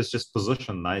photoreceptor is just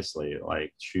positioned nicely,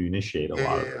 to initiate a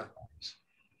lot of things.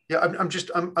 Yeah,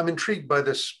 I'm intrigued by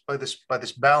this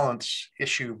balance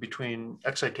issue between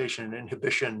excitation and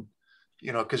inhibition.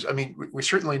 Because we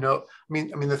certainly know.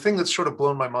 The thing that's sort of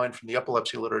blown my mind from the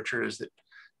epilepsy literature is that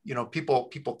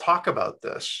people talk about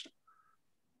this,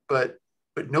 but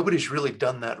nobody's really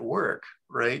done that work,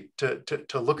 right?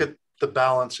 To look at the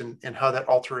balance and how that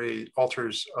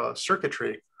alters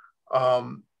circuitry,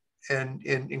 and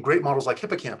in great models like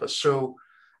hippocampus. So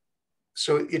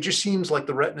it just seems like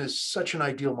the retina is such an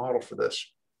ideal model for this.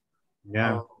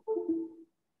 Yeah.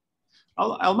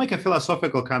 I'll make a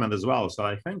philosophical comment as well. So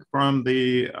I think from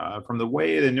the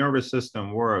way the nervous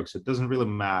system works, it doesn't really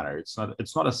matter. It's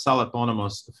not a cell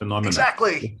autonomous phenomenon.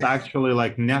 Exactly. It's actually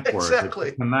like networks. Exactly.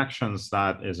 It's connections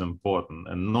that is important,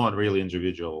 and not really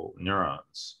individual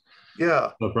neurons.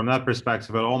 Yeah. So from that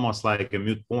perspective, it's almost like a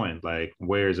moot point.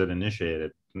 Where is it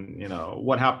initiated?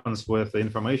 What happens with the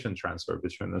information transfer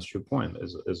between those 2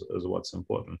 points is what's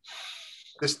important.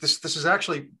 This is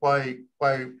actually why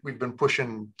we've been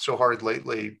pushing so hard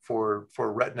lately for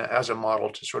retina as a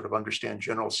model to sort of understand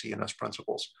general CNS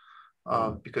principles,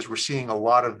 because we're seeing a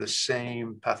lot of the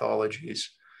same pathologies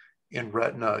in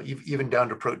retina, even down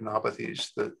to proteinopathies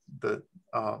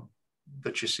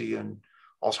that you see in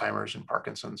Alzheimer's and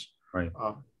Parkinson's. Right.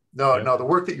 No, the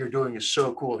work that you're doing is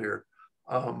so cool here.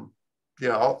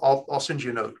 Yeah, I'll send you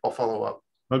a note. I'll follow up.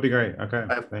 That'd be great. Okay.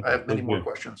 I have many more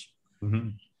questions. Mm-hmm.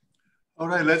 All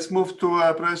right, let's move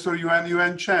to Professor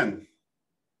Yuan Chen.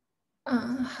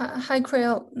 Hi,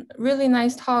 Kirill. Really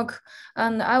nice talk.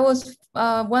 And I was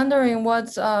wondering what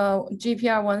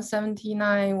GPR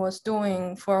 179 was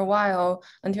doing for a while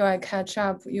until I catch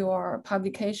up your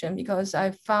publication, because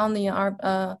I found in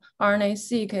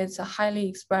RNA-seq it's a highly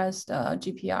expressed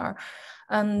GPR.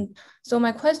 And so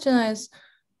my question is,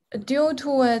 due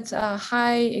to its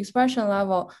high expression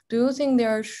level, do you think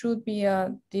there should be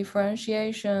a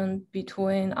differentiation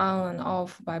between on and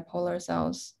off bipolar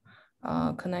cells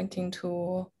connecting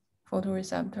to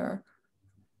photoreceptor?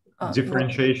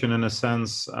 Differentiation in a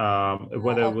sense,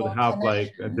 whether it would have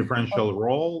like a differential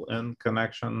role in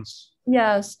connections.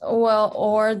 Yes, well,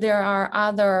 or there are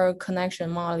other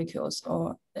connection molecules,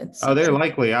 or it's. Oh, there are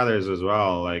likely others as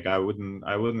well. Like I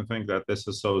wouldn't think that this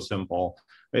is so simple.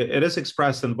 It is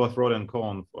expressed in both rod and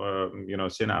cone,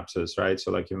 synapses, right?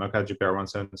 So like you knock out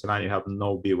GPR179, you have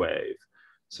no B wave.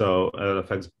 So it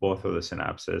affects both of the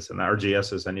synapses, and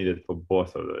RGSs are needed for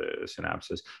both of the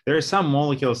synapses. There are some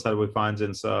molecules that we find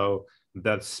in so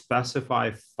that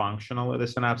specify functionally the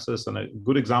synapses. And a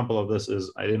good example of this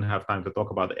is, I didn't have time to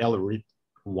talk about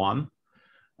L-RIT1.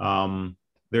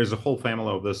 There's a whole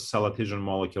family of this cell adhesion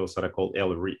molecules that are called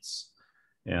L-RITs.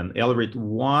 And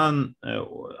L-RIT1,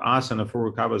 us and the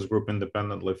Furukawa's group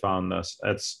independently found this.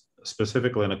 It's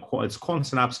specifically it's cone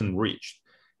synapse enriched.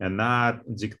 And that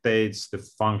dictates the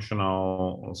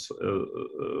functional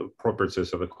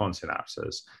properties of the cone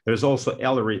synapses. There's also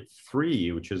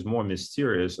L-RIT3, which is more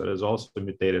mysterious, that is also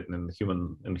mutated in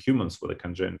humans with a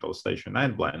congenital stage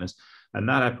 9 blindness, and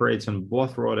that operates in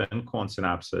both rod and cone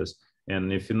synapses.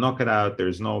 And if you knock it out,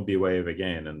 there's no B wave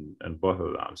again in both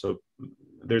of them. So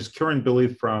there's current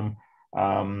belief from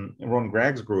Ron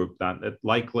Gregg's group that it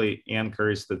likely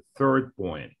anchors the third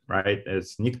point, right?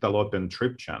 It's nyctalopin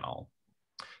trip channel.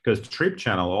 Because trip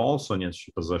channel also needs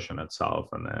to position itself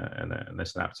in the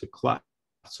synaptic cleft.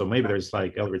 So maybe there's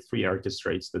like L-RIT3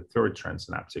 orchestrates the third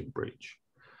transsynaptic bridge.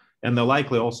 And there are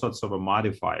likely all sorts of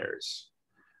modifiers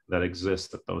that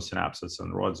exist at those synapses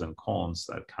and rods and cones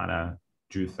that kind of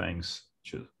do things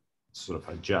to sort of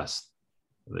adjust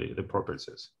the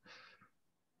properties.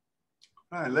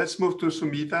 All right, let's move to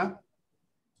Sumita.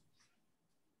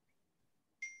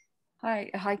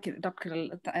 Hi, Dr. Kirill.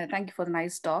 Thank you for the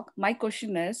nice talk. My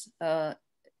question is,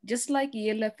 just like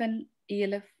ELF and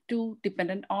ELF2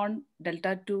 dependent on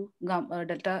delta 2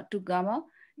 gamma,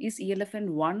 is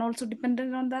ELFN1 also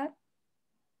dependent on that?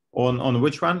 On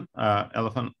which one?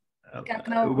 Elephant? Like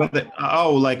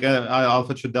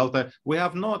alpha 2 delta. We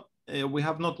have not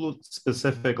looked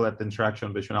specifically at the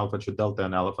interaction between alpha 2 delta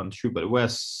and elephant 2, but we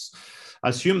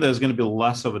assume there's going to be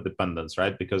less of a dependence,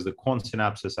 right? Because the cone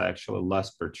synapses are actually less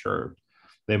perturbed.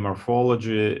 The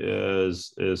morphology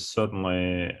is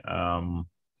certainly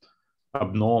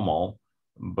abnormal,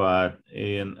 but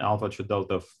in alpha 2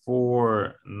 delta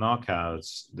 4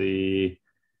 knockouts, the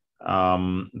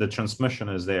transmission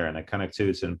is there and the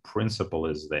connectivity in principle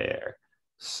is there.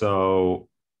 So,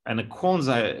 and the cone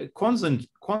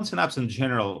synapse in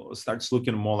general starts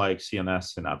looking more like CNS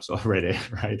synapse already,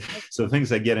 right? So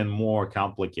things are getting more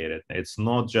complicated. It's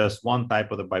not just one type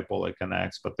of the bipolar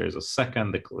connects, but there's a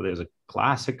second, there's a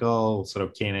classical sort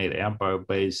of kainate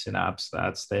AMPA-based synapse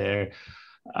that's there.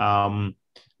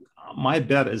 My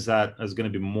bet is that it's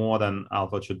going to be more than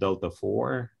alpha 2 delta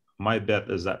 4. My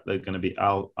bet is that they're going to be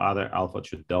other alpha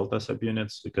 2 delta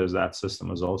subunits because that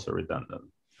system is also redundant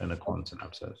in the cone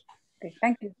synapses. Okay,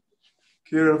 thank you.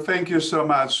 Kirill, thank you so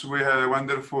much. We had a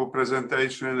wonderful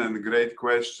presentation and great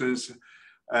questions.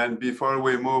 And before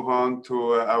we move on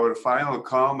to our final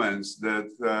comments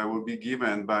that will be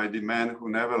given by the man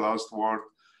who never lost word,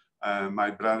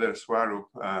 my brother Swarup.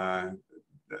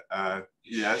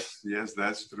 Yes,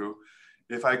 that's true.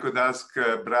 If I could ask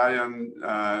Brian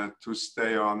to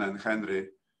stay on and Henry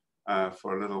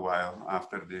for a little while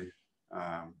after the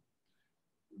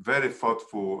very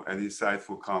thoughtful and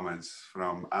insightful comments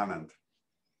from Anand.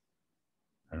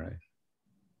 All right.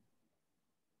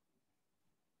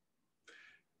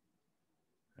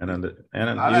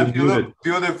 Anand, you look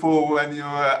beautiful when you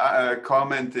are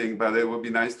commenting, but it would be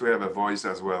nice to have a voice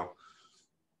as well.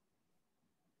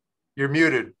 You're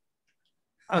muted.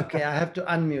 Okay, I have to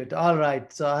unmute. All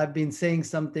right. So I've been saying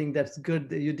something that's good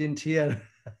that you didn't hear.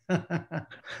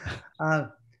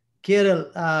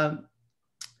 Kirill,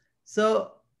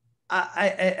 so I,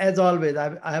 as always,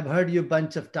 I have heard you a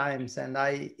bunch of times, and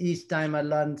each time I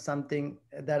learned something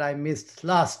that I missed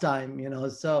last time,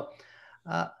 So,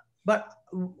 but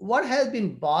what has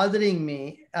been bothering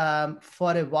me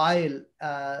for a while,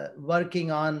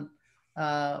 working on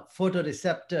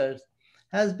photoreceptors,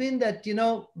 has been that,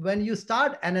 when you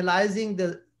start analyzing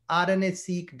the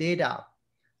RNA-seq data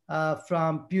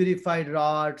from purified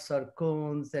rods or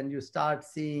cones, and you start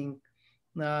seeing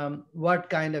what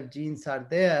kind of genes are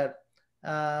there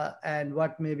and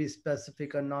what may be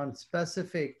specific or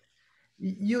non-specific,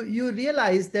 you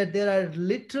realize that there are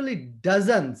literally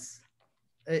dozens,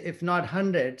 if not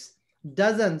hundreds,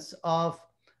 dozens of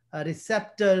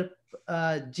receptor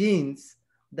genes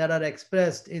that are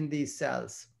expressed in these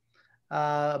cells,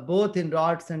 both in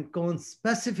rods and cones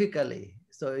specifically.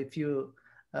 So if you,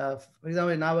 for example,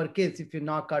 in our case, if you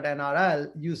knock out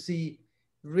NRL, you see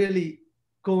really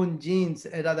cone genes,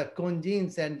 rather cone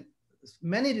genes, and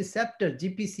many receptor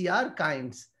GPCR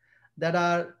kinds that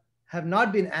have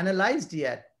not been analyzed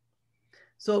yet.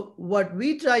 So what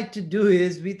we tried to do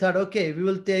is we thought, okay, we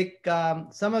will take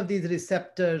some of these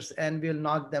receptors and we'll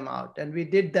knock them out. And we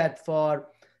did that for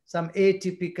some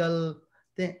atypical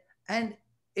thing. And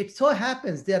it so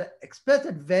happens they're expressed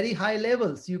at very high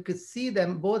levels. You could see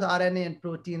them both RNA and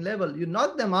protein level. You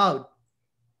knock them out,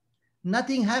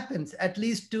 nothing happens, at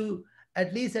least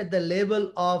at the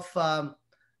level of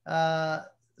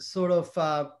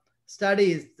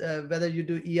studies, whether you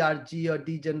do ERG or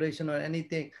degeneration or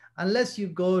anything, unless you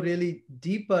go really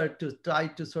deeper to try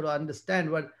to sort of understand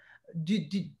what, do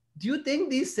you think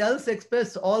these cells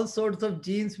express all sorts of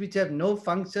genes which have no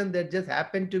function that just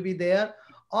happen to be there?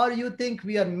 Or you think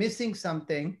we are missing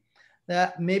something,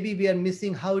 that maybe we are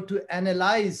missing how to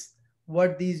analyze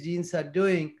what these genes are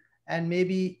doing? And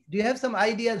maybe, do you have some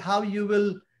ideas how you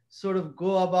will sort of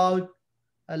go about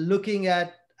looking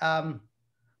at some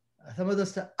of the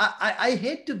stuff? I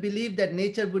hate to believe that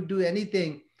nature would do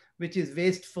anything which is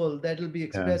wasteful, that will be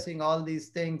expressing all these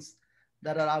things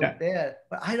that are out there,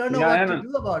 but I don't know what to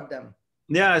do about them.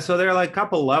 Yeah, so there are like a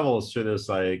couple levels to this,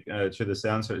 to this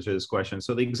answer to this question.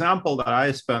 So the example that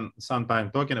I spent some time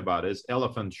talking about is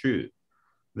elephant chew.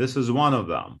 This is one of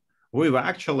them. We've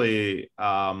actually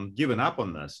given up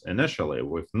on this initially.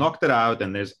 We've knocked it out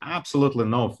and there's absolutely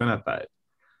no phenotype.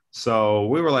 So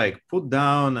we were like, put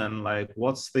down and like,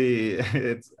 what's the,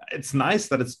 it's nice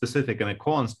that it's specific in a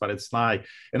cons, but it's like,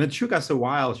 and it took us a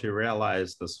while to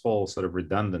realize this whole sort of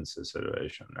redundancy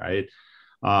situation, right?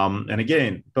 And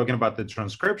again, talking about the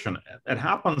transcription, it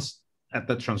happens at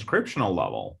the transcriptional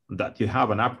level that you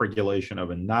have an upregulation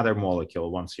of another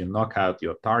molecule once you knock out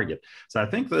your target. So I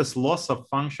think this loss of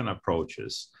function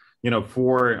approaches,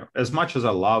 for as much as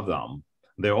I love them,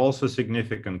 there are also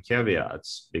significant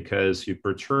caveats because you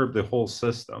perturb the whole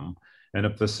system. And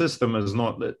if the system is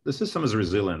not, the system is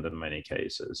resilient in many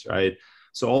cases, right?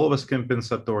 So all of us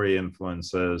compensatory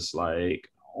influences, like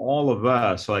all of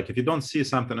us, like if you don't see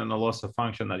something in the loss of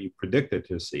function that you predicted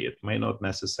to see, it may not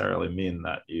necessarily mean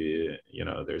that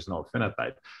there's no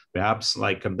phenotype. Perhaps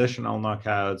like conditional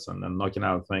knockouts and then knocking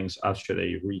out things after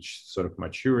they reach sort of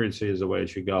maturity is the way it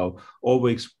should go,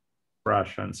 overexpression.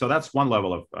 So that's one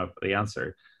level of the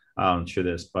answer to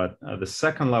this. But the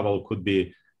second level could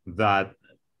be that,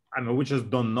 we just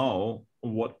don't know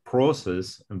what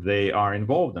process they are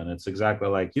involved in. It's exactly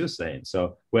like you're saying.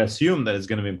 So we assume that it's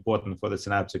going to be important for the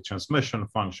synaptic transmission,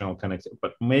 functional connectivity,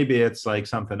 but maybe it's like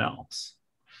something else.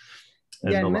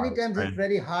 Yeah, many times it's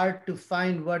very hard to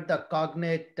find what the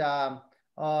cognate or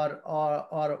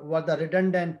what the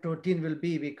redundant protein will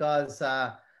be, because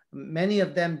many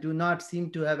of them do not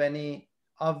seem to have any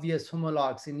obvious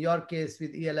homologs. In your case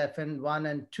with ELFN 1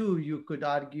 and 2, you could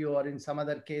argue, or in some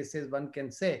other cases, one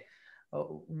can say,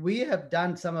 we have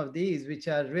done some of these, which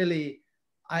are really,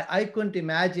 I couldn't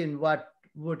imagine what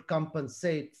would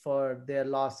compensate for their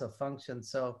loss of function.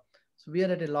 So we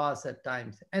are at a loss at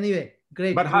times. Anyway,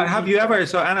 great. But have you ever,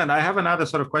 so Anand, I have another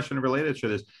sort of question related to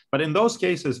this, but in those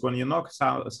cases, when you knock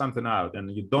something out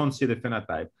and you don't see the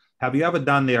phenotype, have you ever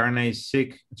done the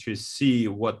RNA-seq to see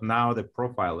what now the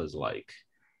profile is like?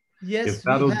 Yes,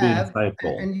 we have,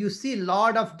 and you see a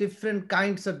lot of different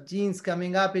kinds of genes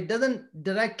coming up. It doesn't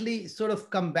directly sort of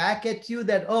come back at you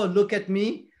that, oh, look at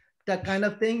me, that kind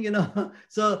of thing,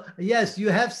 So yes,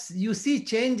 you see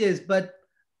changes, but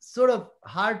sort of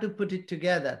hard to put it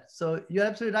together. So you're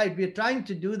absolutely right. We're trying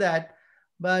to do that,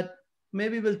 but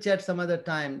maybe we'll chat some other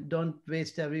time. Don't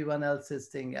waste everyone else's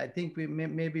thing. I think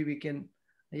maybe we can,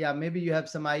 maybe you have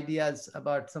some ideas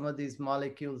about some of these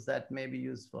molecules that may be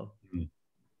useful. Mm-hmm.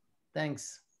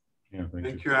 Thanks. Yeah,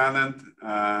 thank you, Anand.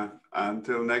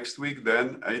 Until next week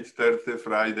then, 8:30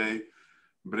 Friday.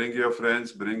 Bring your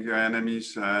friends, bring your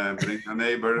enemies, bring your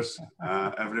neighbors.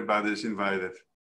 Everybody's invited.